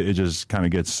about shit, it just kind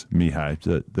of gets me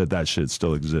hyped that shit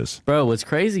still exists. Bro, what's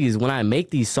crazy is when I make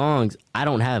these songs, I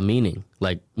don't have meaning.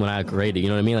 Like, when I create it, you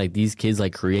know what I mean? Like, these kids,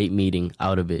 like, create meaning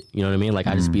out of it. You know what I mean? Like,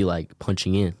 I just be, like,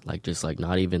 punching in. Like, just, like,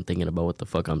 not even thinking about what the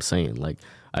fuck I'm saying. Like,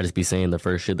 I just be saying the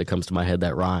first shit that comes to my head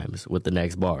that rhymes with the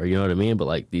next bar. You know what I mean? But,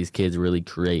 like, these kids really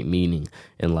create meaning.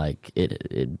 And, like,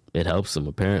 it helps them,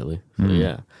 apparently. So,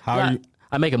 yeah.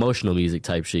 I make emotional music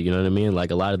type shit, you know what I mean? Like,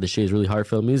 a lot of the shit is really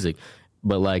heartfelt music.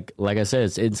 But, like I said,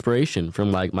 it's inspiration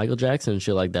from, like, Michael Jackson and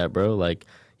shit like that, bro. Like,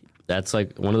 that's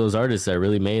like one of those artists that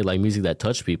really made like music that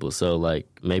touched people. So like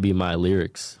maybe my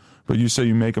lyrics. But you say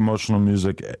you make emotional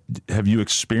music. Have you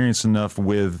experienced enough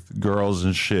with girls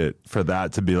and shit for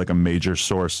that to be like a major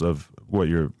source of what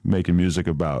you're making music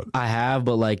about. I have,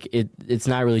 but like it's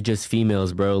not really just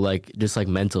females, bro. Like just like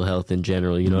mental health in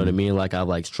general. You know what I mean? Like I've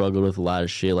like struggled with a lot of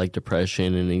shit, like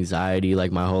depression and anxiety,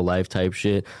 like my whole life type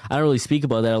shit. I don't really speak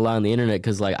about that a lot on the internet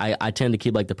because like I tend to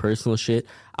keep like the personal shit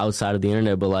outside of the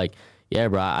internet. But like, yeah,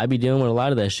 bro, I be dealing with a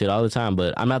lot of that shit all the time.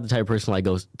 But I'm not the type of person like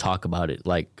go talk about it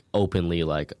like openly,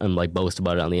 like and like boast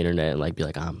about it on the internet and like be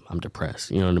like I'm depressed.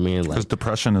 You know what I mean? Because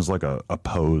depression is like a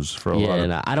pose for a lot of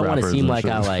and I don't want to seem like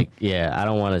I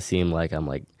don't want to seem like I'm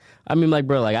like. I mean, like,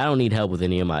 bro, like I don't need help with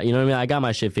any of my. You know what I mean? I got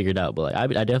my shit figured out, but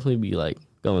like I definitely be like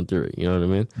going through it. You know what I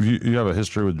mean? You have a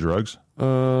history with drugs?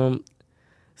 So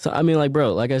I mean, like,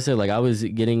 bro, like I said, like I was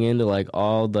getting into like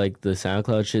all like the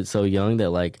SoundCloud shit so young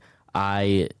that like.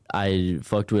 I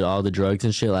fucked with all the drugs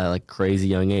and shit at like crazy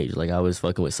young age. Like I was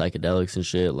fucking with psychedelics and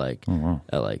shit like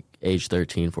at like age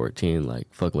 13, 14, like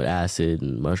fucking with acid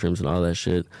and mushrooms and all that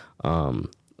shit. I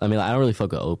mean, I don't really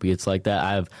fuck with opiates like that.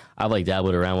 I've like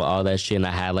dabbled around with all that shit and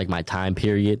I had like my time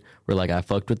period where like I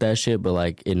fucked with that shit, but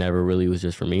like it never really was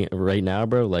just for me. Right now,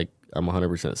 bro, like I'm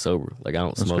 100% sober. Like I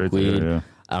don't smoke weed.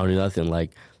 I don't do nothing.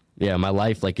 Like yeah, my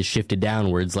life like is shifted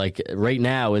downwards. Like right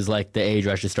now is like the age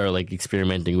where I should start like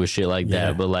experimenting with shit like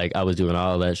that. But like I was doing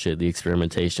all that shit, the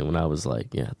experimentation when I was like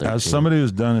 13. As somebody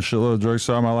who's done a shitload of drugs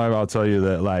throughout my life, I'll tell you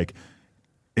that like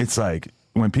it's like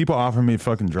when people offer me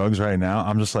fucking drugs right now,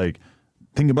 I'm just like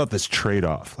think about this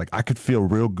trade-off. Like I could feel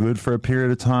real good for a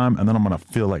period of time and then I'm gonna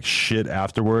feel like shit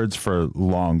afterwards for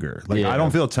longer. Like I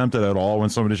don't feel tempted at all when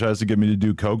somebody tries to get me to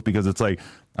do coke because it's like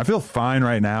I feel fine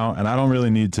right now and I don't really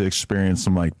need to experience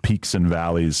some like peaks and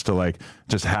valleys to like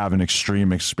just have an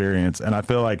extreme experience. And I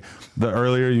feel like the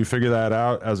earlier you figure that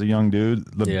out as a young dude,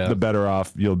 the better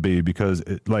off you'll be because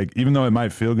it, like even though it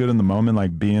might feel good in the moment,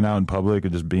 like being out in public or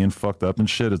just being fucked up and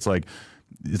shit, it's like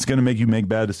it's going to make you make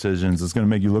bad decisions. It's going to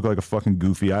make you look like a fucking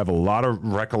goofy. I have a lot of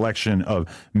recollection of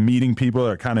meeting people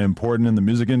that are kind of important in the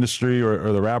music industry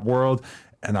or the rap world.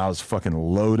 And I was fucking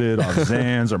loaded on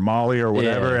Xans or Molly or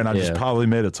whatever. And I just probably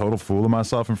made a total fool of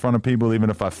myself in front of people,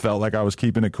 even if I felt like I was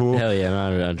keeping it cool. Hell yeah,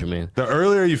 man. The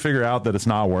earlier you figure out that it's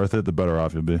not worth it, the better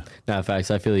off you'll be. Nah,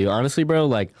 facts. I feel you. Honestly, bro,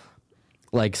 like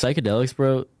psychedelics,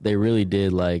 bro, they really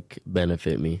did like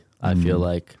benefit me. I feel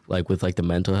like with like the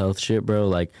mental health shit, bro,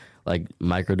 like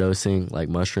microdosing, like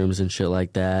mushrooms and shit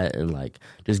like that, and like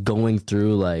just going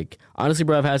through like honestly,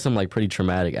 bro, I've had some like pretty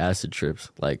traumatic acid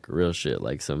trips, like real shit,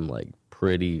 like some like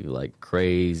pretty like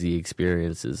crazy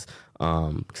experiences.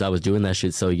 Because I was doing that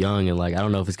shit so young, and like I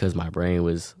don't know if it's because my brain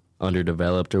was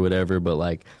underdeveloped or whatever, but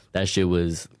like that shit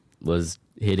was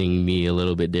hitting me a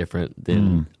little bit different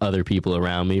than other people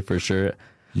around me for sure.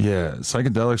 Yeah,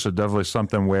 psychedelics are definitely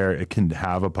something where it can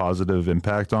have a positive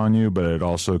impact on you, but it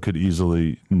also could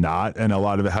easily not. And a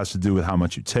lot of it has to do with how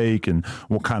much you take and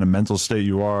what kind of mental state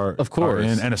you are. Of course.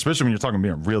 In. And especially when you're talking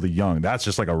being really young, that's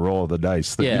just like a roll of the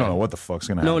dice. You don't know what the fuck's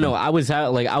going to happen. No, I would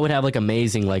have like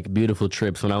amazing, like beautiful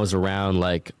trips when I was around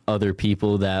like other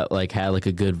people that like had like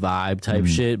a good vibe type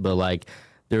shit. But like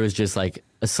there was just like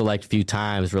a select few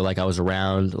times where like I was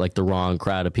around like the wrong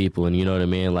crowd of people, and you know what I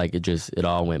mean, like it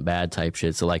all went bad type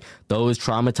shit. So like those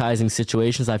traumatizing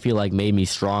situations I feel like made me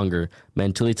stronger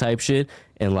mentally type shit.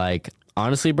 And like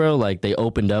honestly, bro, like they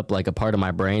opened up like a part of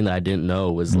my brain that I didn't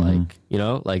know was like, you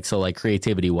know, like so like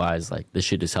creativity wise, like this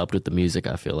shit just helped with the music,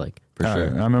 I feel like, for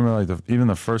sure. I remember like even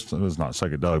the first, it was not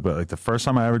psychedelic, but like the first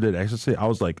time I ever did ecstasy, I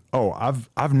was like, oh,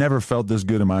 I've never felt this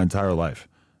good in my entire life.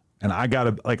 And I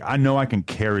gotta, like, I know I can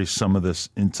carry some of this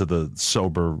into the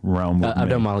sober realm. I've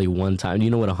done Molly one time. Do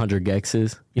you know what 100 gex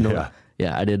is? You know?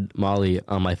 Yeah, I did Molly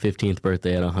on my 15th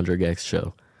birthday at a 100 gex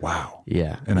show. Wow.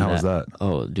 Yeah. And how was that?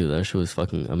 Oh, dude, that show was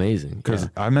fucking amazing. Because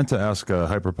I meant to ask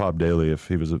Hyperpop Daily if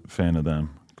he was a fan of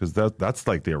them. Because that's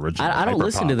like the original. I don't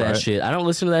listen to that shit. I don't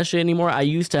listen to that shit anymore. I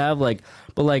used to have like,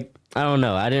 but like, I don't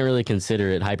know. I didn't really consider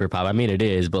it hyperpop. I mean, it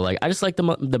is, but like, I just like the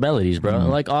melodies, bro. I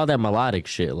like all that melodic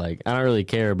shit. Like, I don't really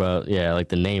care about like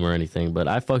the name or anything. But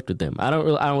I fucked with them. I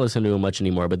don't listen to them much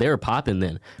anymore. But they were popping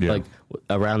then, like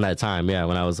around that time. Yeah,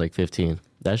 when I was like 15.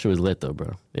 That shit was lit though,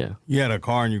 bro. Yeah. You had a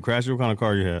car and you crashed it? What kind of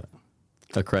car you had?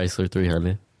 A Chrysler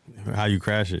 300. How you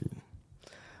crash it?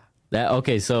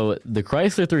 So the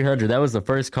Chrysler 300, that was the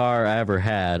first car I ever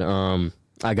had.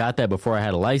 I got that before I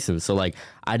had a license, so like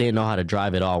I didn't know how to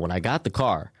drive at all. When I got the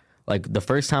car, like the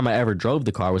first time I ever drove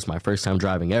the car was my first time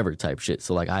driving ever type shit.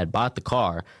 So like I had bought the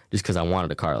car just because I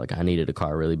wanted a car. Like I needed a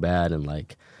car really bad, and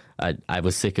like I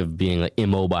was sick of being like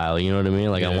immobile. You know what I mean?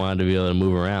 Like I wanted to be able to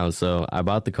move around. So I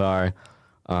bought the car.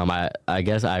 I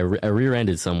guess I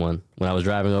rear-ended someone when I was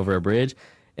driving over a bridge,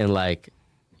 and like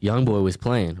YoungBoy was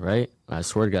playing, right? I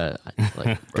swear to God,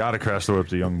 gotta crash the whip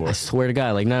to Young Boy. I swear to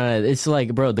God, like no, it's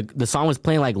like, bro, the song was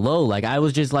playing like low, like I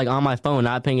was just like on my phone,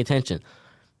 not paying attention.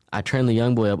 I turned the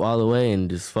Young Boy up all the way and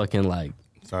just fucking like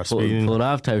pulled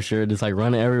off type shit, just like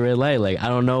running every red light. Like I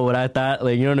don't know what I thought,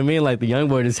 like you know what I mean? Like the Young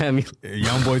Boy just had me.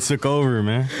 Young Boy took over,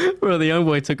 man. Bro, the Young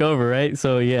Boy took over, right?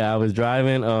 So yeah, I was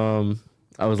driving.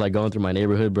 I was like going through my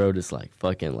neighborhood, bro, just like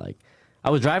fucking like. I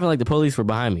was driving like the police were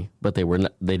behind me, but they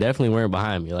definitely weren't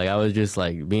behind me. Like I was just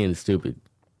like being stupid.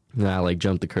 And I like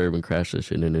jumped the curb and crashed this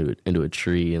shit into a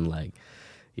tree and like,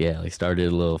 yeah, like started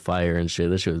a little fire and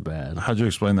shit. This shit was bad. How'd you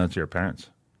explain that to your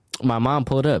parents? My mom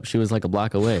pulled up. She was like a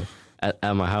block away at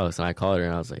my house, and I called her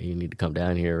and I was like, "You need to come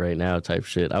down here right now," type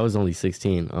shit. I was only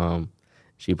 16.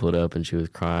 She pulled up and she was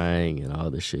crying and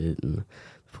all this shit and.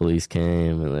 Police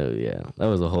came and that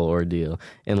was a whole ordeal.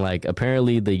 And like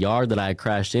apparently the yard that I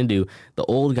crashed into, the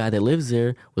old guy that lives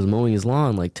there was mowing his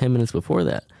lawn like 10 minutes before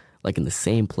that, like in the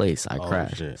same place I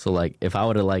crashed. Shit. So like if I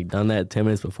would have like done that 10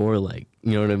 minutes before, like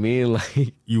you know what I mean,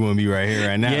 like you wouldn't be right here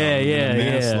right now. Yeah,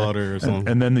 manslaughter or something.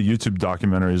 And then the YouTube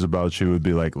documentaries about you would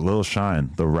be like Lil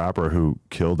Shine, the rapper who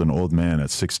killed an old man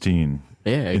at 16.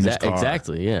 Yeah,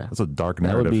 exactly. Yeah, that's a dark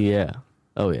narrative. That would be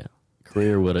Oh yeah,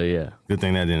 career would have Good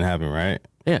thing that didn't happen, right?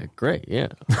 Yeah, great. Yeah.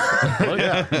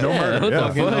 Yeah, no murder.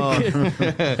 What the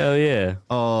fuck? Hell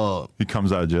yeah. He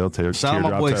comes out of jail. Shout out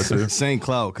my boy St.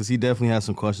 Cloud because he definitely has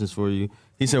some questions for you.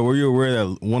 He said, "Were you aware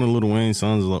that one of Lil Wayne's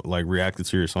sons like reacted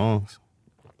to your songs?"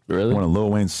 Really? One of Lil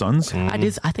Wayne's sons? Mm-hmm.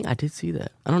 I think I did see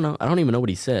that. I don't know. I don't even know what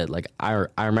he said. Like I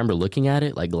remember looking at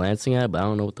it, like glancing at it, but I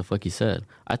don't know what the fuck he said.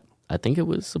 I think it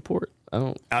was support.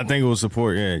 I think it was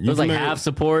support. Yeah, it was like half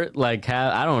support, like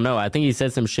half. I don't know. I think he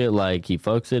said some shit like he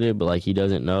fucks with it, but like he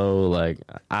doesn't know. Like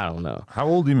I don't know. How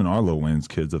old even are Lil Wayne's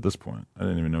kids at this point? I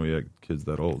didn't even know he had kids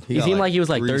that old. He seemed like he was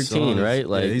like 13, sons. Right?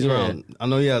 Like he's around. I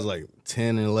know he has like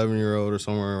 10 and 11-year-old or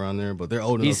somewhere around there, but they're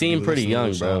old enough. He seemed pretty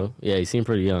young, bro. Yeah, he seemed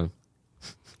pretty young.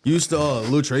 You used to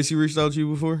Lil Tracy reached out to you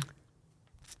before?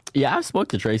 Yeah, I've spoke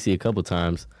to Tracy a couple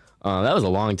times. That was a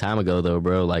long time ago, though,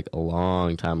 bro. Like a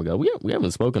long time ago. We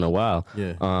haven't spoken in a while.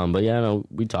 Yeah. But yeah, I know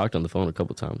we talked on the phone a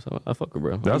couple times. So I fuck with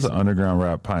bro. That's an underground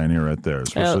rap pioneer right there,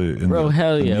 especially in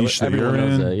hell the yeah. niche that you're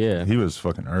in. That, yeah. He was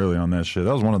fucking early on that shit.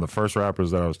 That was one of the first rappers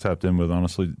that I was tapped in with,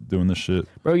 honestly, doing this shit.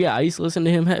 Bro, yeah, I used to listen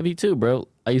to him heavy too, bro.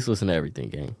 I used to listen to everything,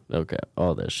 gang. No cap,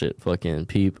 all that shit, fucking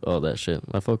Peep, all that shit.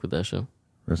 I fuck with that shit.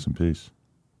 Rest in peace.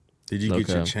 Did you get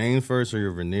your chain first or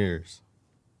your veneers?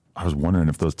 I was wondering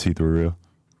if those teeth were real.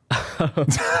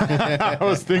 I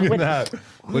was thinking that.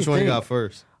 Which one you got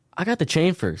first? I got the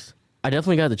chain first. I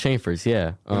definitely got the chain first,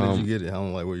 yeah. When did you get it?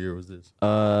 What year was this?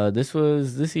 This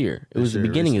was this year. It was the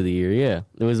beginning of the year, yeah.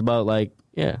 It was about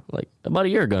about a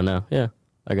year ago now, yeah.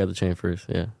 I got the chain first,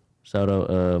 yeah. Shout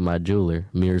out my jeweler,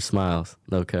 Mirror Smiles,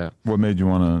 no cap. What made you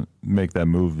want to make that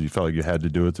move? You felt like you had to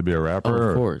do it to be a rapper? Oh,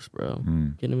 of course, bro.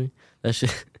 Kidding me? That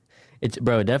shit,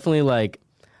 bro, definitely like,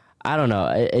 I don't know.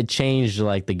 It changed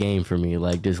like the game for me.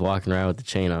 Like just walking around with the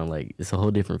chain on, like it's a whole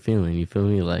different feeling. You feel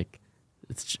me? Like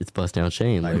it's bust down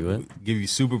chain. Like what? Give you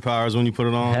superpowers when you put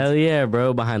it on. Hell yeah,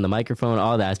 bro! Behind the microphone,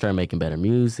 all that. I started making better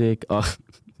music. Oh.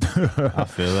 I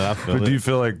feel it. But do you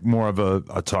feel like more of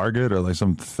a target, or like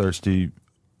some thirsty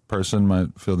person might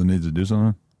feel the need to do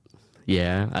something?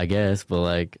 Yeah, I guess. But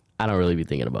like, I don't really be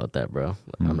thinking about that, bro.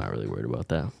 I'm not really worried about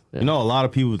that. Yeah. You know, a lot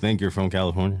of people think you're from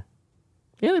California.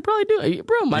 Yeah, they probably do,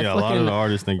 bro. A lot of the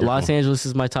artists think Los Angeles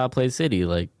is my top played city.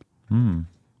 Like, I'm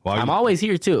always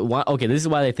here too. Okay, this is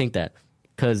why they think that,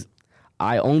 because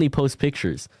I only post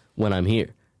pictures when I'm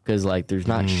here. Because like, there's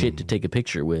not shit to take a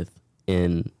picture with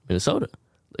in Minnesota,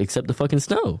 except the fucking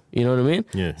snow. You know what I mean?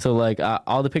 Yeah. So like,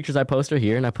 all the pictures I post are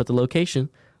here, and I put the location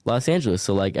Los Angeles.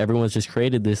 So like, everyone's just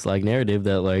created this like narrative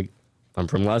that like I'm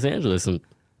from Los Angeles, and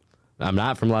I'm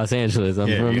not from Los Angeles. I'm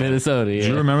from Minnesota. Yeah. Do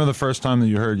you remember the first time that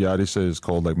you heard Yachty say it's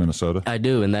cold like Minnesota? I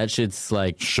do, and that shit's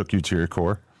like shook you to your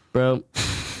core, bro.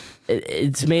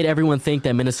 It's made everyone think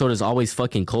that Minnesota's always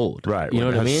fucking cold. Right. You know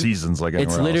what I mean? Seasons like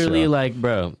anywhere it's literally else, like,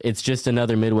 bro, it's just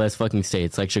another Midwest fucking state.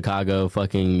 It's like Chicago,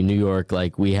 fucking New York.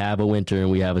 Like, we have a winter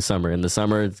and we have a summer. And the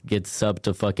summer gets up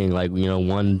to fucking like,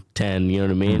 110, you know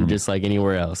what I mean? Just like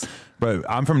anywhere else. But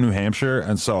I'm from New Hampshire,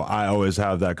 and so I always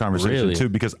have that conversation too,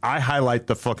 because I highlight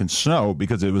the fucking snow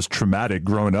because it was traumatic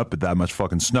growing up with that much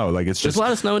fucking snow. Like it's just there's a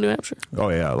lot of snow in New Hampshire. Oh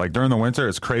yeah, like during the winter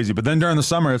it's crazy, but then during the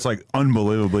summer it's like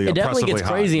unbelievably. It definitely gets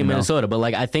crazy hot, in Minnesota, but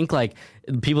like I think like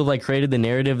people like created the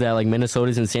narrative that like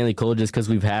Minnesota's insanely cold just because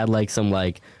we've had like some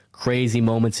like crazy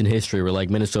moments in history where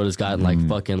like Minnesota's gotten like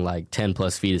fucking like 10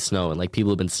 plus feet of snow and like people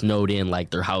have been snowed in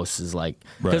like their houses like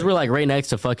because we're like right next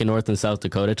to fucking North and South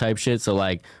Dakota type shit, so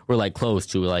like we're like close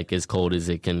to like as cold as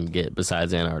it can get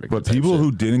besides Antarctica. But people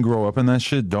who didn't grow up in that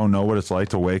shit don't know what it's like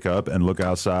to wake up and look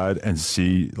outside and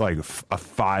see like a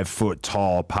 5 foot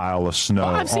tall pile of snow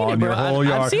on your whole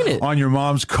yard, I've seen it. on your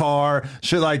mom's car,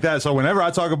 shit like that. So whenever I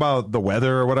talk about the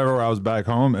weather or whatever where I was back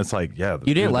home, it's like, yeah.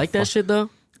 You didn't like that shit though?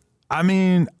 I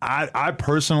mean, I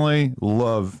personally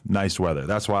love nice weather.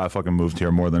 That's why I fucking moved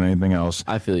here more than anything else.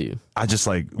 I feel you. I just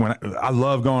like I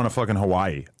love going to fucking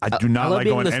Hawaii. I do not like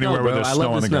going anywhere where there's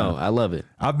snow on the ground. I love it.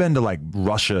 I've been to like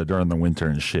Russia during the winter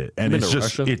and shit, and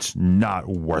it's not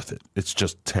worth it. It's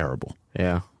just terrible.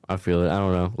 Yeah, I feel it. I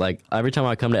don't know. Like every time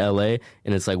I come to LA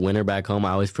and it's like winter back home,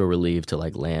 I always feel relieved to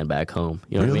like land back home.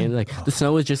 You know what I mean? Like the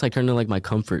snow is just like turning like my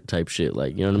comfort type shit.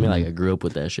 Like, you know what I mean? Like I grew up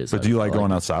with that shit. So but do you like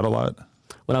going outside a lot?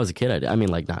 When I was a kid, I did. I mean,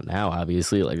 like, not now,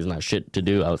 obviously. Like, there's not shit to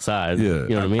do outside. Yeah. You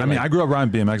know what I mean? I mean, I grew up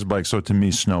riding BMX bikes, so to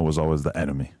me, snow was always the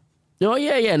enemy. Oh,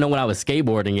 yeah. No, when I was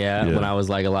skateboarding, when I was,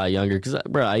 like, a lot younger. Because,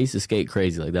 bro, I used to skate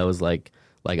crazy. Like, that was, like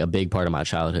a big part of my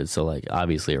childhood. So, like,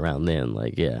 obviously around then,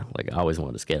 like, yeah. Like, I always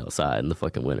wanted to skate outside in the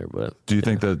fucking winter. But do you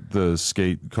think that the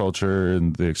skate culture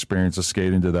and the experience of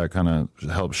skating, did that kind of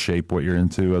help shape what you're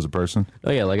into as a person?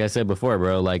 Oh, yeah. Like I said before,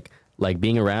 bro, like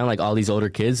being around, like, all these older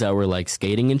kids that were, like,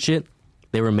 skating and shit.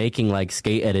 They were making like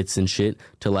skate edits and shit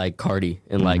to like Cardi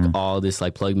and like all this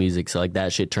like plug music. So like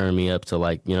that shit turned me up to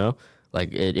like, you know,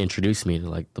 like it introduced me to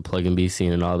like the plug and B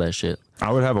scene and all that shit.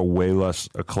 I would have a way less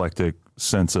eclectic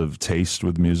sense of taste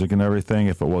with music and everything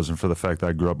if it wasn't for the fact that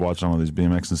I grew up watching all these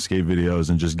BMX and skate videos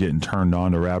and just getting turned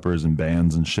on to rappers and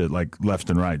bands and shit like left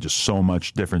and right. Just so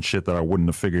much different shit that I wouldn't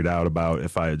have figured out about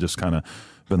if I had just kind of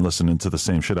been listening to the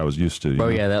same shit I was used to. Oh,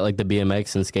 yeah, that like the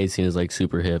BMX and skate scene is like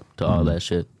super hip to all that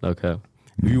shit. Okay.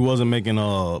 If you wasn't making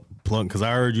a plug, because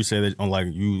I heard you say that like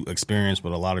you experienced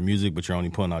with a lot of music, but you're only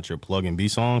putting out your plug and B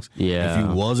songs. Yeah. If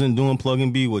you wasn't doing plug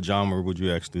and B, what genre would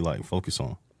you actually like focus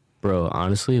on? Bro,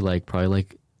 honestly, like probably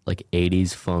like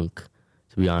 80s funk.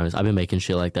 To be honest, I've been making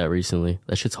shit like that recently.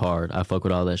 That shit's hard. I fuck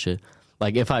with all that shit.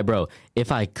 Like if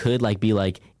I could like be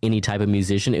like any type of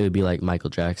musician, it would be like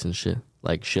Michael Jackson shit,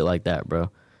 like shit like that,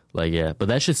 bro. Like yeah, but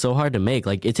that shit's so hard to make.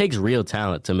 Like it takes real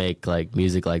talent to make like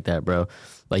music like that, bro.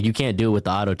 Like you can't do it with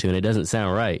the auto-tune. It doesn't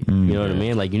sound right. You know what I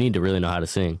mean? Like you need to really know how to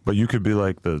sing. But you could be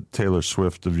like the Taylor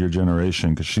Swift of your generation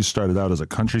because she started out as a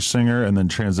country singer and then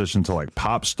transitioned to like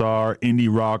pop star,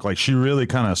 indie rock. Like she really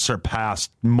kind of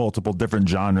surpassed multiple different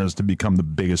genres to become the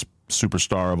biggest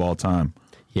superstar of all time.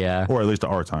 Yeah. Or at least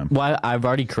our time. Well, I've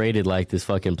already created like this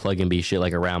fucking plug and B shit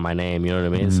like around my name. You know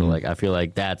what I mean? So like I feel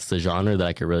like that's the genre that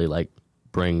I could really like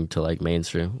bring to like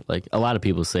mainstream. Like a lot of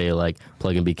people say like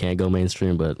plug and B can't go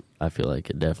mainstream, but I feel like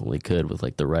it definitely could with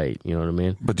like the right, you know what I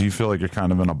mean? But do you feel like you're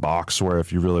kind of in a box where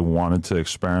if you really wanted to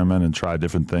experiment and try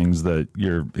different things that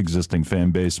your existing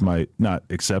fan base might not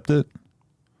accept it?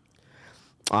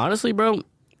 Honestly, bro,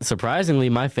 surprisingly,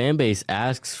 my fan base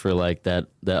asks for like that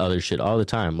other shit all the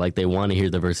time. Like they want to hear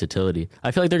the versatility.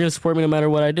 I feel like they're gonna support me no matter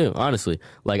what I do. Honestly,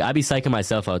 like I be psyching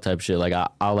myself out type shit. Like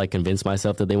I'll like convince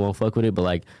myself that they won't fuck with it, but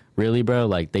like really, bro,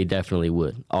 like they definitely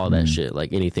would. All that shit,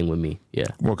 like anything with me, yeah.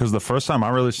 Well, because the first time I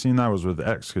really seen that was with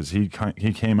X, because he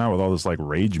came out with all this like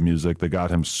rage music that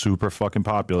got him super fucking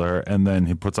popular, and then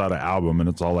he puts out an album and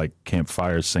it's all like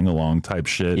campfire sing along type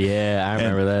shit. Yeah, I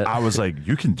remember that. I was like,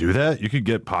 you can do that. You could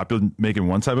get popular making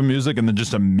one type of music and then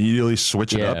just immediately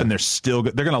switch it up, and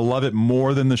they're gonna love it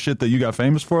more than the shit that you got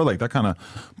famous for. Like that kind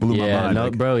of blew my mind. No,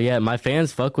 like, bro, yeah, my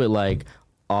fans fuck with like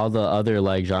all the other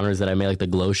like genres that I made, like the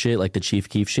glow shit, like the Chief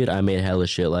Keef shit. I made hella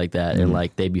shit like that, and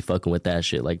like they be fucking with that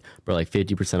shit. Like, bro, like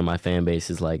 50% of my fan base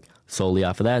is like solely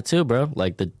off of that too, bro.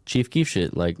 Like the Chief Keef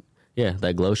shit, like yeah,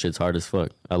 that glow shit's hard as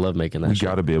fuck. I love making that. You shit.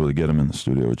 got to be able to get him in the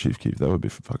studio with Chief Keef. That would be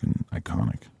fucking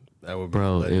iconic. That would be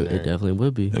bro. It definitely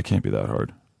would be. It can't be that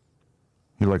hard.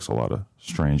 He likes a lot of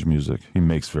strange music. He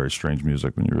makes very strange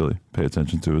music when you really pay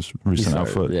attention to his recent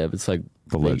output. Yeah, it's like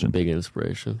the legend, big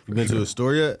inspiration. You been to a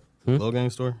store yet? Low Gang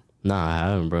store? Nah, I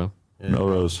haven't, bro. Yeah.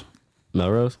 Melrose.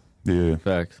 Melrose? Yeah.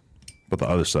 Facts. But the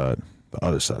other side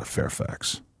of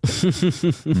Fairfax.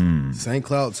 St.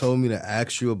 Cloud told me to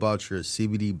ask you about your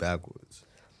CBD backwoods.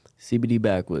 CBD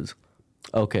backwoods.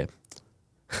 Okay.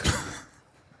 There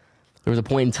was a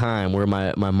point in time where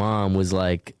my mom was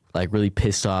like really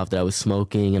pissed off that I was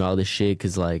smoking and all this shit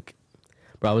because like,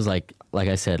 bro, I was like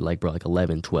I said, like, bro, like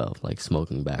 11, 12, like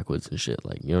smoking backwoods and shit.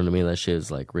 Like, you know what I mean? That shit is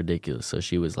like ridiculous. So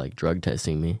she was like drug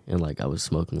testing me and like I was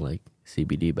smoking like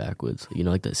CBD backwoods. You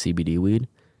know, like that CBD weed?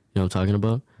 know what I'm talking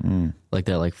about? Like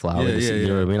that, like flower. You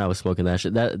know what I mean? I was smoking that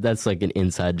shit. That's like an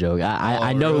inside joke.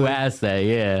 I know who asked that.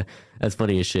 Yeah, that's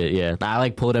funny as shit. Yeah, I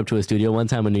like pulled up to a studio one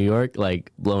time in New York,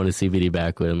 like blowing a CBD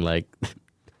backwood and like,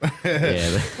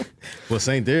 yeah. Well,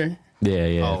 Saint there.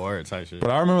 Yeah. Oh, word, type shit.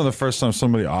 But I remember the first time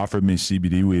somebody offered me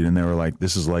CBD weed, and they were like,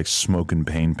 "This is like smoking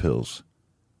pain pills."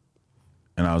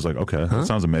 And I was like, okay, that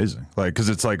sounds amazing. Like, because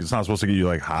it's like, it's not supposed to get you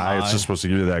like high. It's just supposed to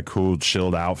give you that cool,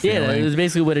 chilled out feeling. Yeah, it was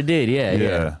basically what it did.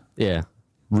 Yeah.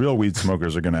 Real weed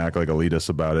smokers are going to act like elitists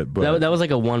about it. But that was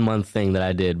like a 1 month thing that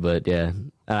I did. But yeah,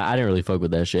 I didn't really fuck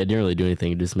with that shit. It didn't really do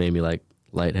anything. It just made me like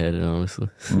lightheaded, honestly.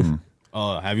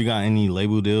 Have you got any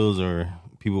label deals or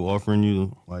people offering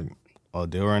you like a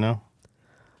deal right now?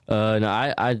 No,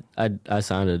 I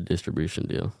signed a distribution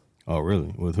deal. Oh,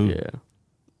 really? With who? Yeah.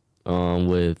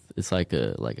 It's like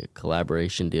a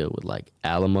collaboration deal with like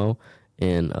Alamo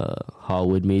and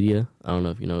Hollywood Media. I don't know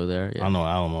if you know there. Yeah. I know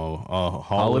Alamo.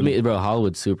 Hollywood Media, bro.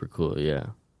 Hollywood's super cool. Yeah,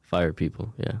 fire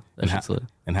people. Yeah, that shit's lit.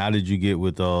 And how did you get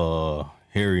with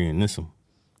Harry and Nissim?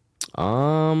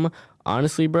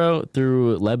 Honestly, bro,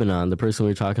 through Lebanon, the person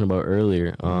we were talking about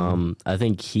earlier. I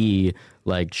think he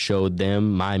like showed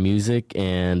them my music,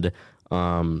 and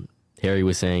Harry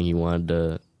was saying he wanted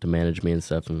to manage me and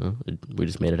stuff, and we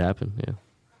just made it happen. Yeah.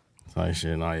 Sorry,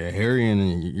 shit. No, yeah, Harry,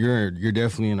 and you're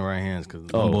definitely in the right hands because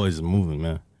the boys are moving,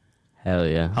 man. Hell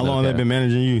yeah. How long have they been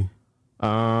managing you?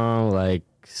 Like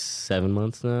 7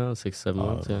 months now, 6-7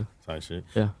 months. Yeah. Sorry, shit.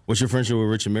 Yeah. What's your friendship with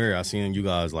Rich and Mary? I seen you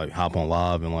guys like hop on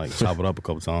live and like chop it up a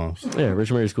couple times. Yeah, Rich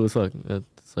and Mary's cool as fuck.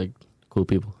 It's like cool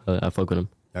people. I fuck with them.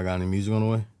 Y'all got any music on the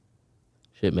way?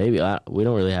 Shit, maybe. We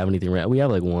don't really have anything right. We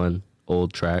have like one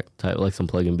old track type, like some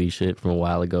plug and B shit from a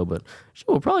while ago, but shit,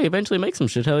 we'll probably eventually make some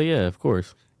shit. Hell yeah, of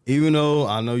course. Even though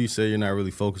I know you say you're not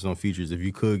really focused on features, if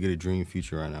you could get a dream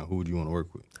feature right now, who would you want to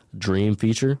work with? Dream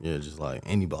feature? Yeah, just like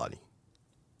anybody.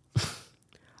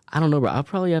 I don't know, bro. I'll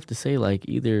probably have to say like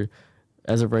either,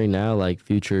 as of right now, like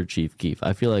Future or Chief Keef.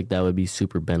 I feel like that would be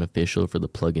super beneficial for the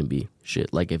plug and B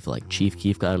shit. Like if like Chief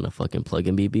Keef got on a fucking plug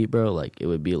and B beat, bro, like it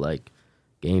would be like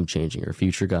game changing. Or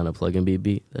Future got on a plug and B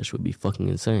beat, that shit would be fucking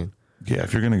insane. Yeah,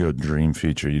 if you're gonna go dream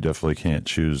feature, you definitely can't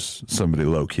choose somebody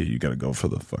low key. You got to go for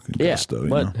the fucking gusto.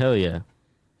 But hell yeah,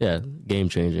 game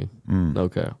changing.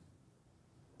 Okay,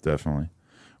 definitely.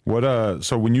 What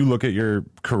so when you look at your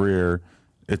career,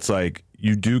 it's like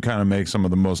you do kind of make some of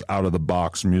the most out of the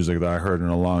box music that I heard in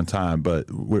a long time. But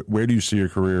where do you see your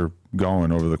career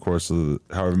going over the course of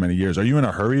however many years? Are you in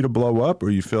a hurry to blow up, or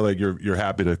you feel like you're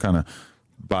happy to kind of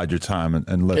bide your time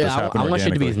and let this happen? I want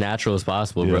shit to be as natural as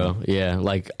possible, bro. Yeah,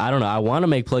 like I don't know. I want to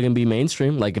make plug and be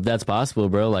mainstream. Like if that's possible,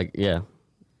 bro. Like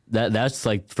that's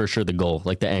like for sure the goal,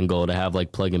 like the end goal, to have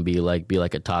like plug and be like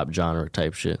a top genre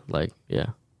type shit. Like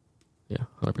yeah,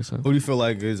 100%. Who do you feel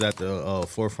like is at the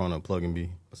forefront of plug and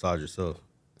be besides yourself?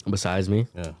 Besides me,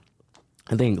 yeah,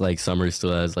 I think like Summers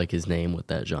still has like his name with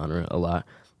that genre a lot.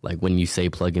 Like when you say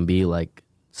plug and be, like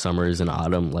Summers and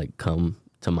Autumn like come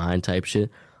to mind type shit.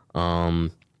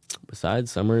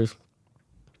 Besides Summers,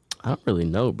 I don't really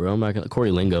know, bro. I'm not gonna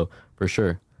Corey Lingo for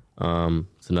sure.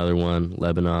 It's another one.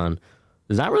 Lebanon.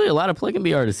 There's not really a lot of plug and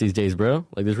B artists these days, bro.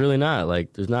 Like there's really not.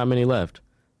 Like there's not many left.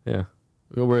 Yeah,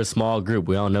 we're a small group.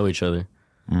 We all know each other.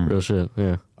 Real shit.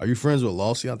 Yeah. Are you friends with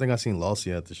Lossy? I think I seen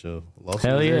Lossy at the show. Lossy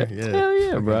Hell yeah. Hell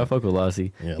yeah, bro. I fuck with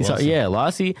Lossy.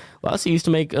 Lossy used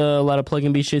to make a lot of plug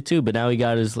and B shit too, but now he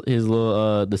got his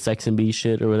little the Sex and B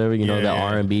shit or whatever. You know, that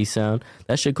R&B sound.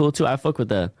 That shit cool too. I fuck with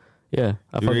that. Yeah,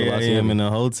 I fuck with Lossy. I'm in a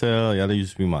hotel. Yeah, that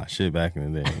used to be my shit back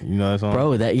in the day. You know that song?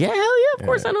 Bro, hell yeah, of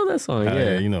course I know that song.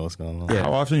 Yeah, you know what's going on. Yeah.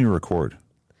 How often you record?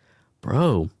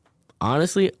 Bro,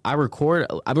 honestly, I've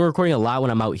been recording a lot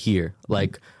when I'm out here.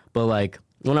 Like, but like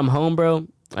when I'm home, bro,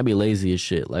 I be lazy as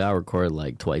shit. Like I record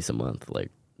like twice a month.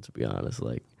 Like to be honest,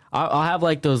 like I'll have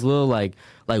like those little like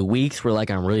weeks where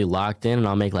like I'm really locked in and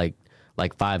I'll make like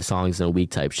 5 songs in a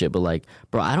week type shit. But like,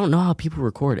 bro, I don't know how people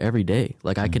record every day.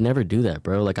 Like I could never do that,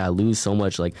 bro. Like I lose so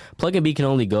much. Like plug and B can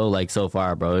only go like so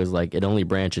far, bro. It's like it only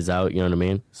branches out, you know what I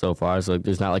mean? So far. So like,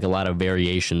 there's not like a lot of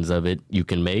variations of it you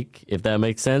can make, if that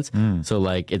makes sense. So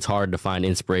like it's hard to find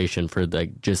inspiration for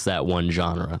like just that one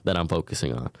genre that I'm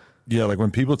focusing on. Yeah, like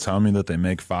when people tell me that they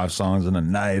make 5 songs in a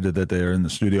night or that they're in the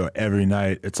studio every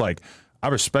night, it's like I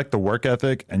respect the work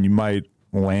ethic and you might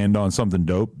land on something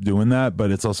dope doing that,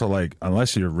 but it's also like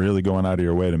unless you're really going out of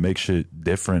your way to make shit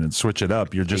different and switch it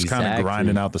up, you're just kind of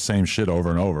grinding out the same shit over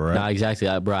and over, right? Nah, exactly.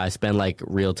 Bro, I spend like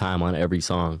real time on every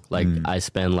song. Like I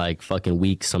spend like fucking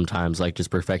weeks sometimes like just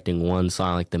perfecting one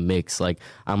song, like the mix. Like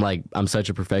I'm such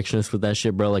a perfectionist with that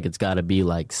shit, bro. Like it's gotta be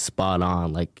like spot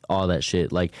on, like all that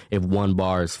shit. Like if one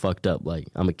bar is fucked up, like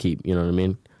I'm gonna keep, you know what I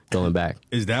mean? going back.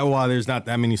 Is that why there's not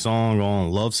that many songs on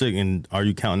Lovesick? And are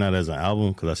you counting that as an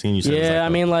album? Because I seen you say I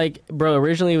mean, like, bro,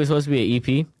 originally it was supposed to be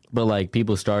an EP, but like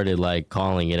people started like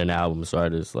calling it an album, so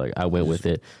I went with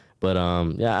it. But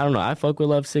yeah, I don't know. I fuck with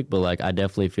Lovesick, but like I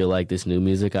definitely feel like this new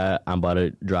music I'm about to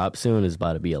drop soon is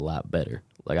about to be a lot better.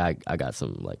 Like I got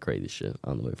some like crazy shit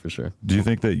on the way for sure. Do you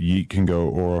think that Yeet can go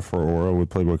aura for aura with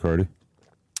Playboi Carti?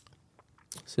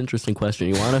 It's an interesting question.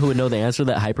 You want to know who would know the answer to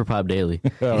that? Hyperpop Daily.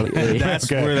 That's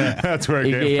where it came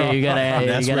from. You gotta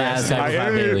ask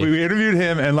Hyperpop Daily. We interviewed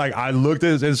him, and like I looked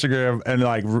at his Instagram and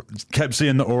like kept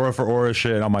seeing the aura for aura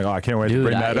shit. And I'm like, oh, I can't wait to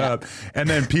bring that up. And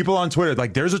then people on Twitter,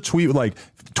 like, there's a tweet with like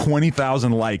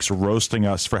 20,000 likes roasting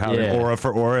us for having aura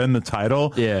for aura in the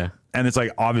title. Yeah. And it's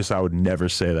like, obviously, I would never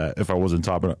say that if I wasn't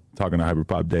talking to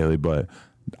Hyperpop Daily. But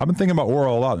I've been thinking about aura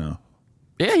a lot now.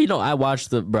 Yeah, you know, I watched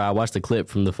the clip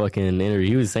from the fucking interview.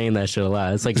 He was saying that shit a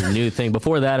lot. It's like a new thing.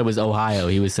 Before that, it was Ohio.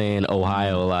 He was saying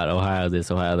Ohio a lot. Ohio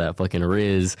this, Ohio that. Fucking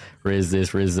Riz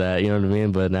this, Riz that. You know what I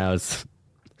mean? But now it's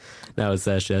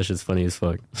that shit. That shit's funny as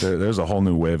fuck. There's a whole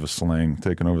new wave of slang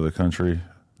taking over the country.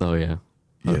 Oh, yeah.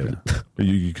 Yeah. Okay.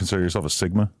 You consider yourself a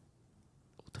Sigma?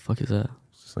 What the fuck is that?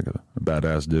 It's like a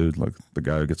badass dude, like the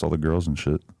guy who gets all the girls and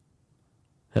shit.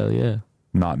 Hell yeah.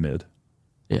 Not mid.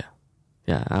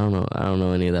 Yeah, I don't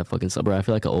know any of that fucking stuff, bro. I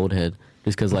feel like an old head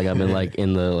just because like I've been like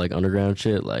in the like underground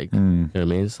shit, like you know what I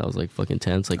mean. So I was like fucking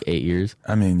tense, like 8 years.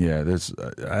 I mean, yeah, there's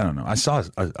I don't know. I saw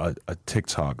a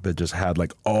TikTok that just had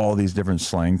like all these different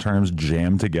slang terms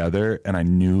jammed together, and I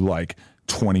knew like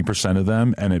 20% of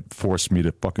them, and it forced me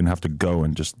to fucking have to go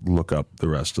and just look up the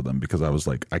rest of them because I was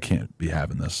like, I can't be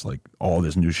having this. Like all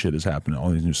this new shit is happening, all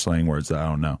these new slang words that I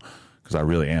don't know because I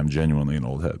really am genuinely an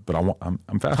old head. But I'm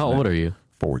fascinated. How old are you?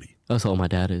 40. That's how old my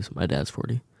dad is. My dad's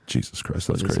 40. Jesus Christ,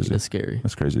 that's crazy. That's scary.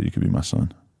 That's crazy that you could be my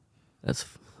son. That's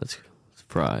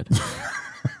pride.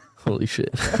 Holy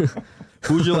shit.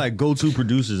 Who's your like go-to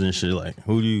producers and shit? Like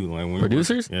who do you like? When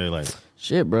producers? Yeah, like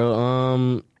shit,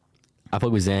 bro. I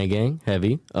fuck with Zan Gang,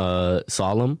 heavy.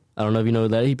 Solemn. I don't know if you know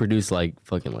that. He produced like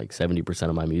fucking like 70%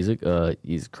 of my music.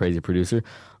 He's a crazy producer.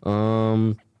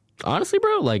 Honestly,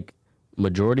 bro, like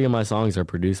majority of my songs are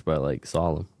produced by like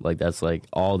Solemn. Like that's like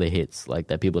all the hits like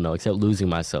that people know, except Losing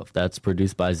Myself. That's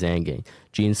produced by Zan Gang.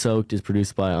 Gene Soaked is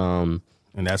produced by and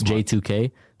that's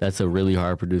J2K. That's a really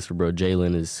hard producer, bro.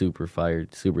 Jalen is super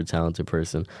fired, super talented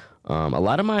person. A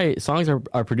lot of my songs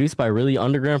are produced by really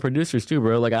underground producers too,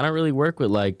 bro. Like I don't really work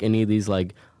with like any of these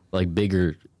like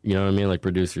bigger, you know what I mean, like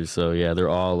producers. So yeah, they're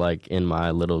all like in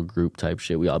my little group type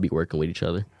shit. We all be working with each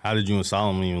other. How did you and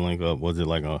Solomon even link up? Was it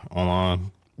like a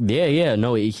online? Yeah.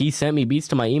 No, he sent me beats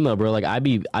to my email, bro. Like I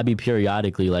be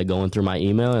periodically like going through my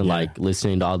email and like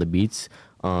listening to all the beats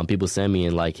people send me,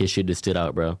 and like his shit just stood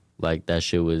out, bro. Like that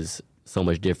shit was so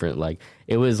much different. Like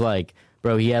it was like,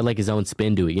 bro, he had like his own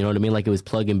spin to it. You know what I mean? Like it was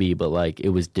plug and B, but like it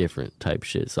was different type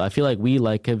shit. So I feel like we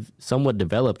like have somewhat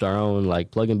developed our own like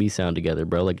plug and B sound together,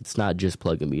 bro. Like it's not just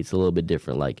plug and B. It's a little bit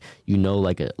different. Like you know,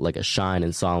 like a Shine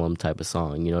and Solemn type of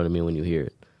song. You know what I mean when you hear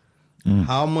it.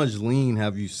 How much lean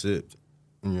have you sipped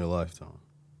in your lifetime?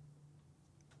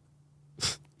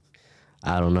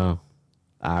 I don't know.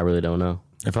 I really don't know.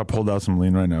 If I pulled out some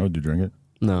lean right now, would you drink it?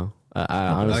 No. I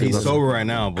honestly. Like he's sober right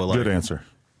now, but like good answer.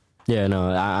 Yeah, no,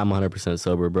 I'm 100%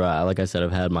 sober, bro. Like I said,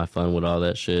 I've had my fun with all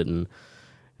that shit, and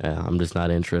I'm just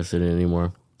not interested in it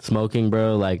anymore. Smoking,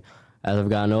 bro, like as I've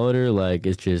gotten older, like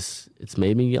it's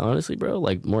made me honestly, bro,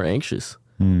 like more anxious.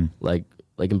 Like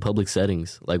in public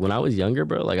settings. Like when I was younger,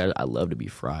 bro, like I love to be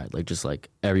fried. Like just like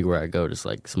everywhere I go, just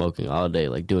like smoking all day,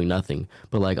 like doing nothing.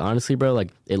 But like honestly, bro,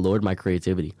 like it lowered my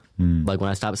creativity. Like when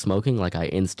I stopped smoking, like I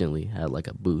instantly had like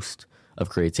a boost of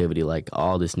creativity. Like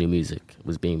all this new music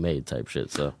was being made type shit.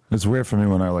 So it's weird for me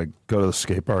when I like go to the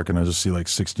skate park and I just see like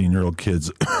 16-year-old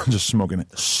kids just smoking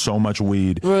so much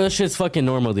weed. Bro, that shit's fucking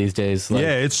normal these days. Like,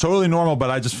 yeah, it's totally normal,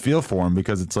 but I just feel for them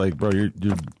because it's like, bro,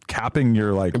 you're capping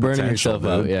your like burning yourself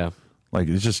out. Yeah. Like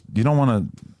it's just, you don't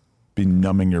want to be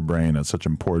numbing your brain at such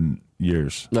important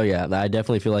years. Oh yeah, I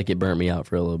definitely feel like it burnt me out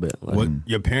for a little bit. Like, what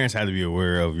your parents had to be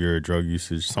aware of your drug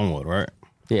usage somewhat, right?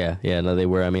 Yeah, no, they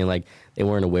were. I mean, like they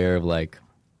weren't aware of like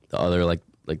the other like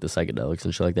the psychedelics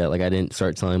and shit like that. Like I didn't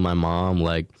start telling my mom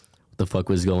like what the fuck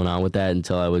was going on with that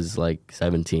until I was like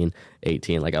 17,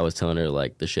 18. Like I was telling her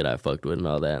like the shit I fucked with and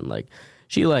all that, and like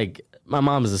she like my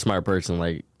mom is a smart person.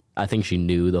 Like I think she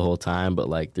knew the whole time, but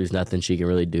like there's nothing she can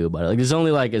really do about it. Like there's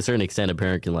only like a certain extent a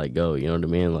parent can like go. You know what I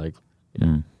mean? Like.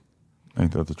 Yeah.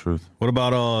 Ain't that the truth? What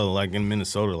about like in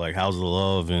Minnesota? Like how's the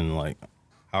love and like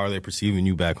how are they perceiving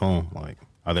you back home? Like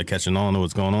Are they catching on to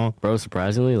what's going on? Bro,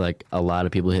 surprisingly, like, a lot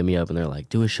of people hit me up and they're like,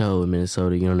 do a show in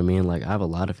Minnesota, you know what I mean? Like, I have a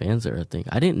lot of fans there, I think.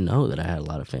 I didn't know that I had a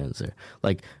lot of fans there.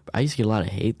 Like, I used to get a lot of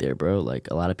hate there, bro. Like,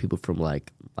 a lot of people from,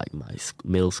 like my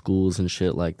middle schools and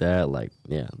shit like that. Like,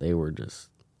 yeah, they were just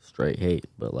straight hate.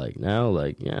 But, like, now,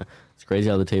 like, yeah, it's crazy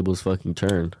how the tables fucking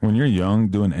turned. When you're young,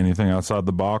 doing anything outside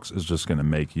the box is just going to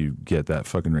make you get that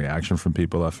fucking reaction from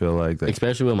people, I feel like.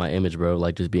 Especially with my image, bro.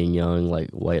 Like, just being young, like,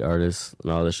 white artists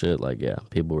and all this shit. Like, yeah,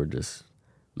 people were just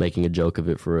making a joke of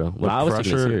it for real. When I was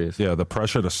taking it serious. Yeah, the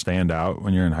pressure to stand out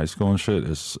when you're in high school and shit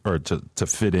is, or to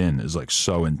fit in is, like,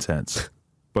 so intense.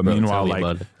 But bro, meanwhile,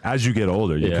 like, as you get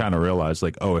older, you kind of realize,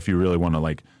 like, oh, if you really want to,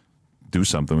 like, do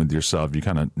something with yourself, you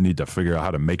kind of need to figure out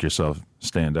how to make yourself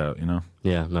stand out, you know?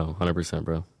 Yeah, no, 100%,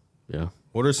 bro. Yeah.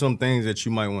 What are some things that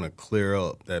you might want to clear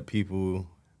up that people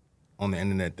on the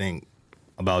internet think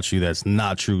about you that's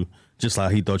not true? Just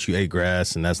like he thought you ate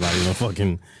grass and that's not even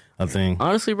fucking a thing.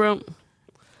 Honestly, bro,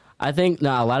 I think a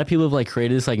lot of people have, like,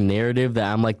 created this, like, narrative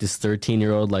that I'm, like, this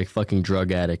 13-year-old, like, fucking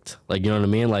drug addict. Like, you know what I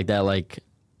mean? Like, that, like,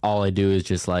 all I do is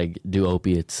just, like, do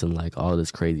opiates and, like, all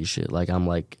this crazy shit. Like, I'm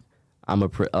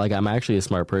actually a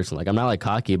smart person. Like, I'm not, like,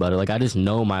 cocky about it. Like, I just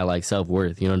know my, like,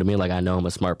 self-worth. You know what I mean? Like, I know I'm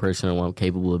a smart person and what I'm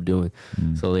capable of doing.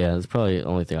 So, yeah, that's probably the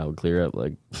only thing I would clear up.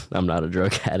 Like, I'm not a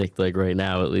drug addict, like, right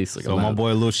now, at least. Like, so my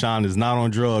boy Lil Sean is not on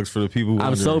drugs for the people who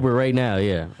I'm sober right now,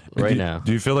 yeah. Now.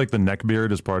 Do you feel like the neck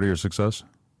beard is part of your success?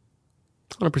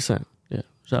 100%. Yeah.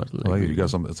 Shout out to the neck like beard. You got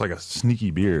something. It's like a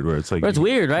sneaky beard where it's like. But it's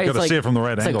weird, right? You got to see it from the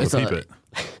right angle to keep it.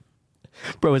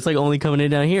 Bro, it's like only coming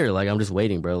in down here. Like, I'm just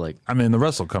waiting, bro. Like, I mean, the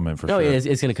rest will come in for sure. No, yeah,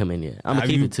 it's gonna come in. Yeah, I'm gonna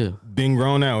keep it too. Been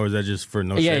grown out, or is that just for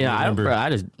no? Yeah. I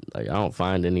just like I don't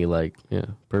find any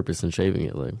purpose in shaving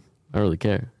it. Like, I don't really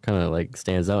care. Kind of like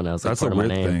stands out now. It's like that's the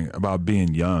weird thing about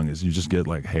being young is you just get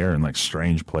like hair in like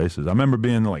strange places. I remember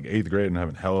being in like 8th grade and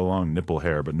having hella long nipple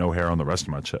hair, but no hair on the rest of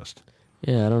my chest.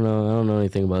 Yeah, I don't know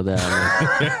anything about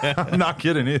that. I'm not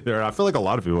kidding either. I feel like a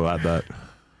lot of people had that.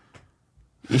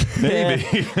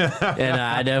 Maybe. And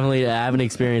I haven't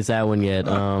experienced that one yet.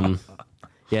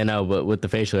 Yeah, no, but with the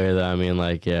facial hair though, I mean,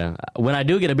 like, yeah. When I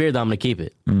do get a beard though, I'm gonna keep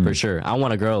it for sure. I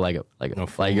want to grow like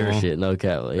your shit, no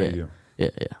cap. Like, yeah.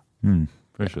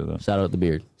 For sure though. Shout out the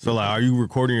beard. So like, are you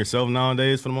recording yourself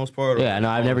nowadays for the most part? Yeah, no,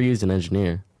 I've never used an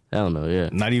engineer. Hell no, yeah.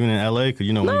 Not even in LA, because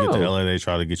when you get to LA, they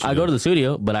try to get you. I go to the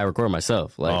studio, but I record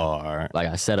myself. Like, all right. Like,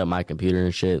 I set up my computer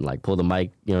and shit, and like pull the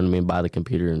mic, you know what I mean, by the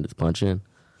computer and just punch in.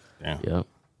 Damn. Yeah.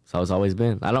 So it's always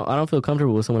been. I don't feel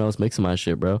comfortable with someone else mixing my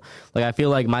shit, bro. Like, I feel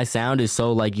like my sound is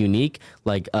so like unique,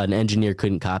 like an engineer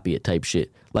couldn't copy it type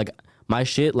shit. Like, my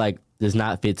shit like does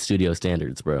not fit studio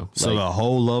standards, bro. So like, the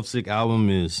whole Lovesick album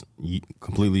is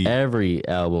completely every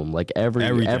album, like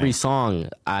every song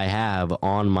I have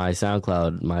on my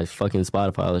SoundCloud, my fucking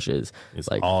Spotify, all that shit is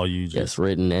like all you just yes,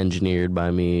 written, engineered by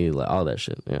me, like all that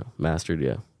shit. Yeah, mastered.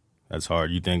 Yeah. That's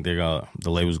hard. You think the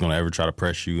label's gonna ever try to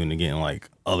press you into getting like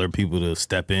other people to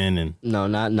step in and no,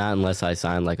 not unless I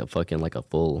sign like a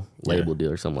full label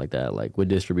deal or something like that. Like with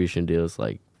distribution deals,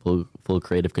 like full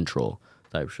creative control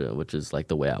type shit, which is like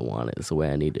the way I want it. It's the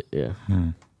way I need it. Yeah.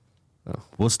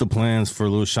 What's the plans for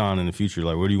Lil Sean in the future?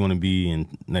 Like, where do you want to be in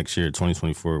next year,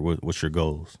 2024? What's your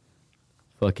goals?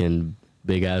 Fucking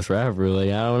big ass rapper. Like,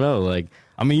 I don't know. Like,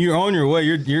 I mean, you're on your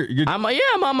way.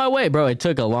 I'm on my way, bro. It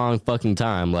took a long fucking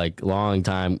time, like long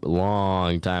time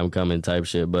coming type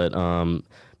shit. But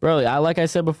bro, like I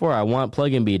said before, I want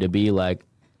Plug and B to be like,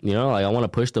 you know, like I want to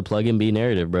push the Plug and B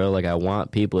narrative, bro. Like I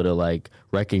want people to like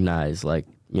recognize, like,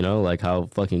 you know, like how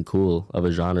fucking cool of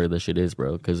a genre this shit is,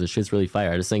 bro. Because the shit's really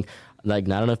fire. I just think like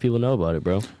not enough people know about it,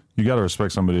 bro. You got to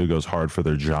respect somebody who goes hard for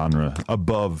their genre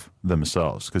above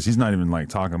themselves, because he's not even like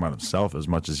talking about himself as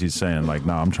much as he's saying like,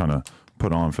 nah, I'm trying to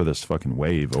put on for this fucking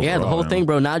wave. Yeah, the whole thing,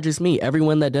 bro. Not just me.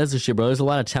 Everyone that does this shit, bro. There's a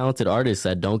lot of talented artists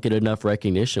that don't get enough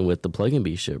recognition with the Plug and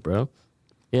B shit, bro.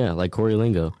 Yeah, like Corey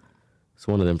Lingo. It's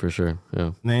one of them for sure.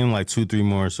 Yeah. Name like 2-3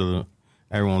 more so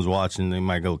everyone's watching. They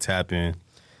might go tap in.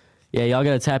 Yeah, y'all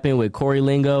gotta tap in with Corey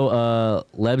Lingo,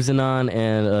 Lebzanon,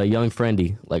 and Young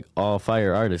Friendy. Like all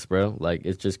fire artists, bro. Like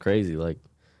it's just crazy. Like,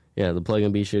 yeah, the Plug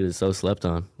and B shit is so slept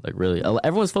on. Like really,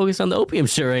 everyone's focused on the Opium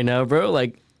shit right now, bro.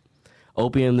 Like.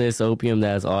 Opium this, opium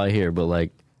that's all I hear. But,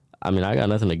 like, I mean, I got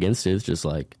nothing against it. It's just,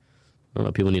 like, I don't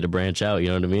know, people need to branch out, you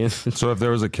know what I mean? So if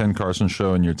there was a Ken Carson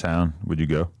show in your town, would you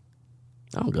go?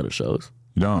 I don't go to shows.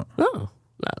 You don't? No.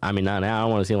 I mean, not now. I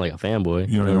don't want to seem like a fanboy.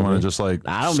 You don't even want to just, like,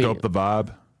 scope the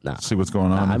vibe? Nah. See what's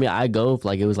going on? I mean, I go if,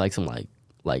 like, it was, like, some,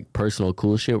 like personal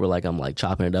cool shit where, like, I'm, like,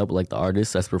 chopping it up with, like, the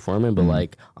artist that's performing. But,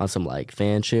 like, on some, like,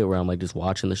 fan shit where I'm, like, just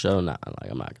watching the show, nah, like,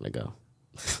 I'm not going to go.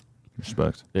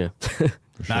 Respect. Yeah.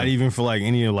 Not even for like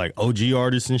any of like OG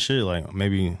artists and shit. Like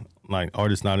maybe like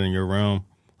artists not in your realm?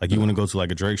 Like you want to go to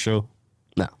like a Drake show?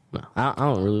 No. I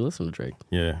don't really listen to Drake.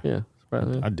 Yeah.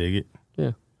 Surprisingly. I dig it.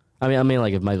 Yeah. I mean,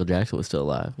 like if Michael Jackson was still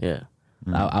alive, yeah.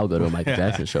 I'll go to a Michael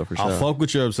Jackson show for sure. I'll fuck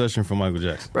with your obsession for Michael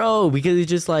Jackson. Bro, because he's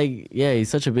just like, he's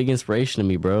such a big inspiration to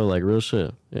me, bro. Like, real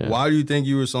shit. Yeah. Why do you think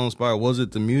you were so inspired? Was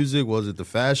it the music? Was it the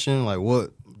fashion? Like,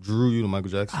 what drew you to Michael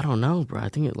Jackson? I don't know, bro. I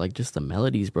think it like just the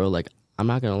melodies, bro. Like, I'm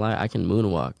not gonna lie, I can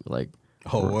moonwalk. Like,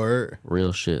 word?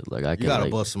 Real shit. Like, I can. You gotta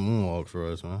like, bust some moonwalks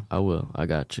for us, man. I will. I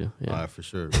got you. Yeah. All right, for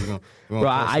sure. Bro,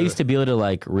 I used to be able to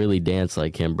like really dance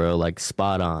like him, bro. Like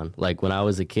spot on. Like when I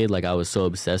was a kid, like I was so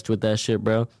obsessed with that shit,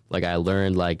 bro. Like I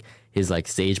learned like his like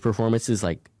stage performances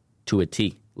like to a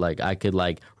T. Like I could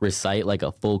like recite like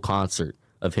a full concert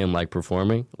of him like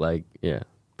performing. Like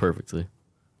perfectly.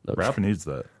 Rap needs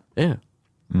that. Yeah.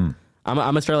 I'm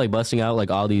gonna start like busting out like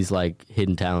all these like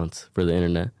hidden talents for the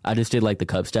internet. I just did like the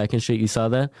cup stacking shit. You saw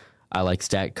that? I like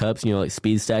stack cups. You know, like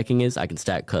speed stacking is. I can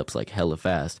stack cups like hella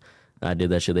fast. And I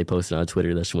did that shit. They posted on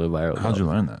Twitter. That shit went viral. How'd you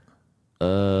learn that?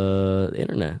 The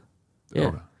internet. Yeah,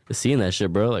 Okay. Just seeing that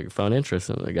shit, bro. Like found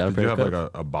interesting. I got a Did pair you of have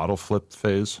cups. like a bottle flip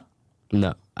phase?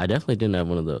 No, I definitely didn't have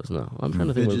one of those. No, I'm trying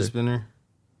to think. Fidget What spinner?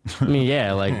 I mean,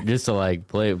 yeah, like just to like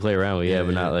play around with,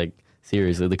 but not like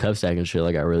seriously. The cup stacking shit,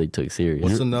 like I really took serious.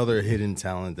 What's another hidden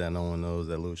talent that no one knows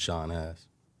that Lil Sean has?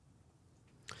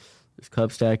 There's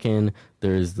cup stacking.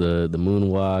 There's the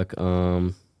moonwalk.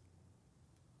 I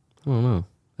don't know.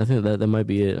 I think that might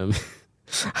be it. I mean,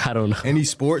 I don't know. Any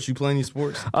sports? You play any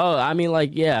sports? Oh, I mean,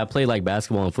 like, I played like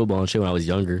basketball and football and shit when I was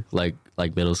younger, like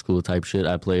middle school type shit.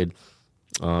 I played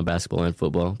basketball and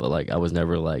football, but like I was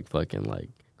never like fucking like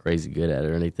crazy good at it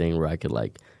or anything where I could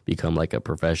like become like a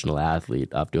professional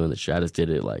athlete off doing the shit. I just did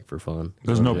it like for fun.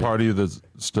 There's no part of you that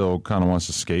still kind of wants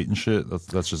to skate and shit.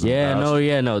 That's just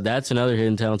no. That's another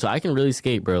hidden talent. So I can really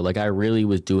skate, bro. Like I really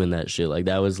was doing that shit. Like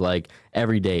that was like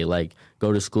every day. Like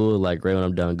go to school. Like right when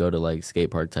I'm done, go to like skate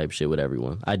park type shit with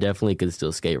everyone. I definitely could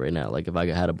still skate right now. Like if I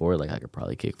had a board, like I could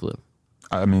probably kickflip.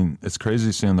 I mean, it's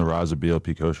crazy seeing the rise of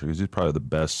BLP Kosher because he's probably the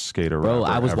best skater. Bro,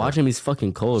 I was watching him. He's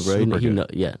fucking cold, bro.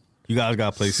 You guys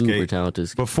got to play super skate.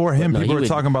 Talented. Before him, people were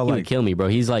talking about he like would kill me, bro.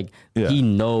 He's like he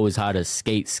knows how to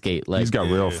skate. Like he's got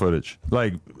real footage.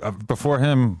 Like before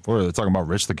him, what were they talking about?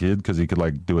 Rich the Kid because he could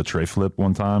like do a tray flip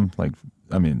one time. Like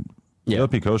I mean,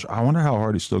 BLP Kosher. I wonder how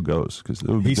hard he still goes because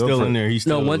he's still in there. He's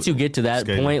still once you get to that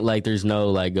point, like there's no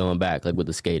like going back. Like with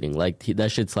the skating, like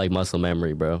that shit's like muscle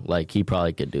memory, bro. Like he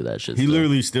probably could do that shit. He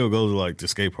literally still goes to like the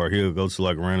skate park. He'll go to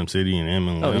like a random city in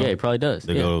Emmons. Oh yeah, he probably does.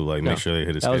 They go like make sure they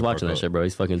hit his. I was watching that shit, bro.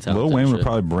 He's fucking talented. Lil Wayne would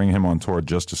probably bring him on tour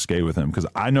just to skate with him because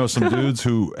I know some dudes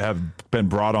who have been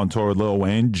brought on tour with Lil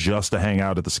Wayne just to hang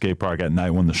out at the skate park at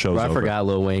night when the show's over. I forgot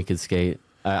Lil Wayne could skate.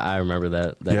 I remember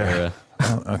that era.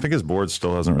 I think his board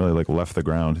still hasn't really like left the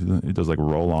ground. He does like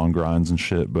roll-on grinds and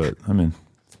shit, but I mean,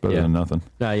 it's better than nothing.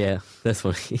 That's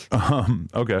funny.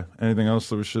 Okay. Anything else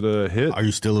that we should hit? Are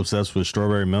you still obsessed with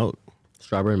strawberry milk?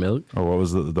 Strawberry milk? Or what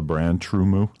was the brand? True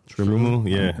Moo? True Moo,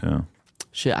 yeah.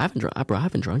 Shit, I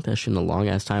haven't drunk that shit in a long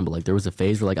ass time, but like there was a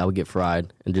phase where like I would get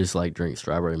fried and just like drink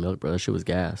strawberry milk, bro. That shit was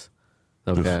gas.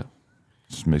 Okay.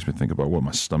 Just makes me think about what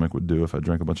my stomach would do if I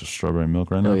drank a bunch of strawberry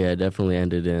milk right now. Oh yeah, it definitely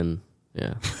ended in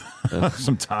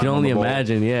some time. You can only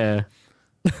imagine,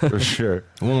 for sure.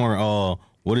 One more.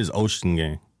 What is Ocean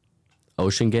Gang?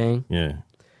 Ocean Gang? Yeah,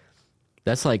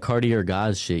 that's like Cartier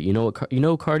God's shit. You know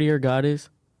what Cartier God is?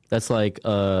 That's like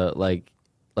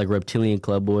Reptilian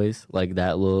Club Boys, like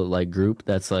that little like group.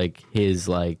 That's like his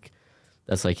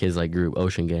group,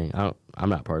 Ocean Gang. I'm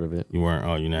not part of it. You weren't?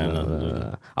 Oh, you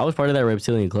not? I was part of that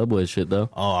Reptilian Club Boys shit though.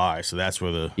 Oh, all right. So that's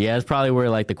where that's probably where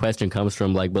like the question comes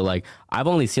from. Like, but like I've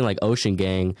only seen like Ocean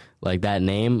Gang, like that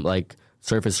name, like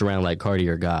surface around like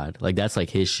Cartier God. Like that's like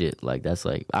his shit. Like that's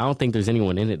like I don't think there's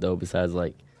anyone in it though besides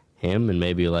like him and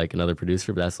maybe like another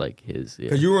producer, but that's like his.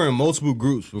 Because you were in multiple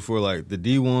groups before, like the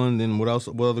D1. Then what else?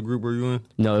 What other group were you in?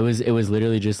 No, it was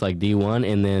literally just like D1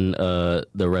 and then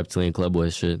the Reptilian Club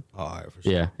Boys shit. Oh, all right, for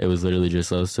sure. Yeah, it was literally just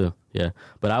those two. Yeah,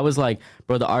 but I was like,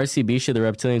 bro, the RCB shit, the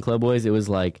Reptilian Club Boys. It was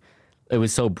like, it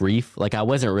was so brief. Like I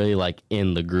wasn't really like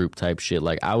in the group type shit.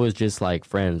 Like I was just like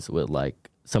friends with like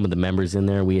some of the members in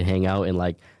there. We'd hang out and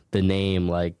like the name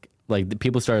like the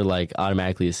people started like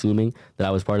automatically assuming that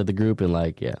I was part of the group and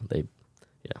like the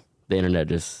internet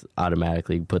just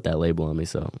automatically put that label on me.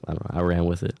 So I don't know. I ran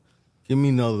with it. Give me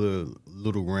another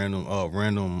little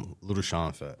random Little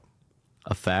Sean fact.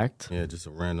 A fact? Yeah, just a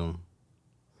random.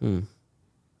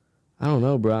 I don't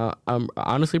know, bro. I'm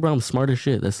honestly, bro, I'm smart as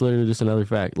shit. That's literally just another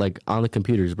fact. Like on the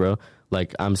computers, bro.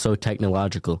 Like I'm so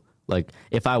technological. Like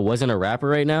if I wasn't a rapper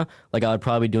right now, like I would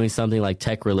probably be doing something like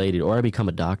tech related, or I'd become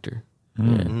a doctor.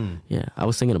 Yeah. I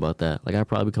was thinking about that. Like, I'd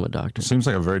probably become a doctor. Seems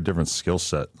like a very different skill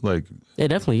set. Like, it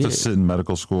definitely to sit in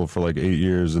medical school for like 8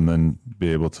 years and then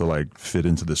be able to like fit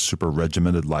into this super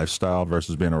regimented lifestyle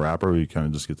versus being a rapper where you kind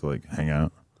of just get to like hang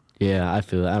out. Yeah, I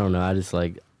feel it. I don't know. I just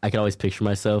like, I could always picture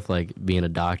myself like being a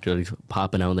doctor, like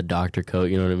popping out in the doctor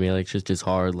coat. You know what I mean? Like, it's just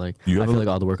hard. Like, I feel like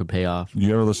all the work would pay off.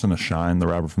 You ever listen to Shine, the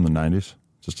rapper from the 90s?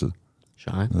 Just to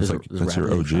Shine? That's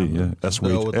your OG, yeah.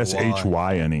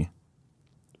 SHYNE.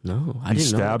 No, I he didn't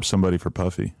stabbed somebody for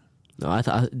Puffy. No,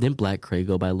 didn't Black Cray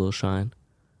go by Lil Shine?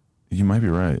 You might be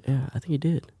right. Yeah, I think he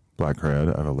did. Black Cray. I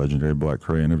have a legendary Black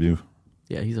Cray interview.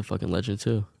 Yeah, he's a fucking legend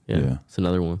too. Yeah. It's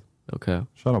another one. Okay.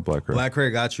 Shout out Black Cray. Black Cray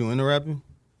got you into rapping?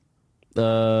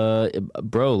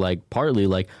 Bro, like partly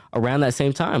like around that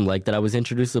same time, like that I was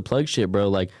introduced to plug shit, bro.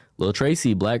 Like Lil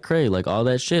Tracy, Black Cray, like all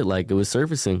that shit, like it was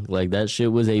surfacing. Like that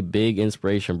shit was a big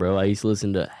inspiration, bro. I used to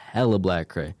listen to hella Black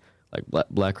Cray. Like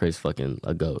Black Cray's fucking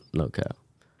a goat, no cap.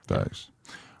 Thanks.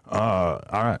 All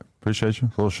right, appreciate you,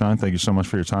 Lil Shine. Thank you so much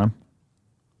for your time.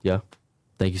 Yeah,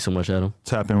 thank you so much, Adam.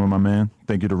 Tap in with my man.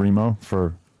 Thank you to Remo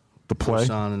for the play. Lil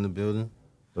Shine in the building.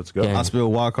 Let's go. Gang. I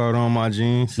spilled Walk Hard on my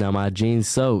jeans. Now my jeans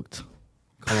soaked.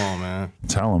 Come on, man.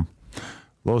 Tell him.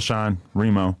 Lil Shine,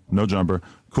 Remo, No Jumper.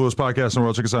 Coolest podcast in the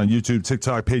world. Check us out on YouTube,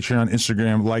 TikTok, Patreon,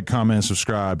 Instagram. Like, comment,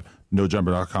 subscribe.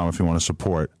 NoJumper.com if you want to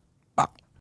support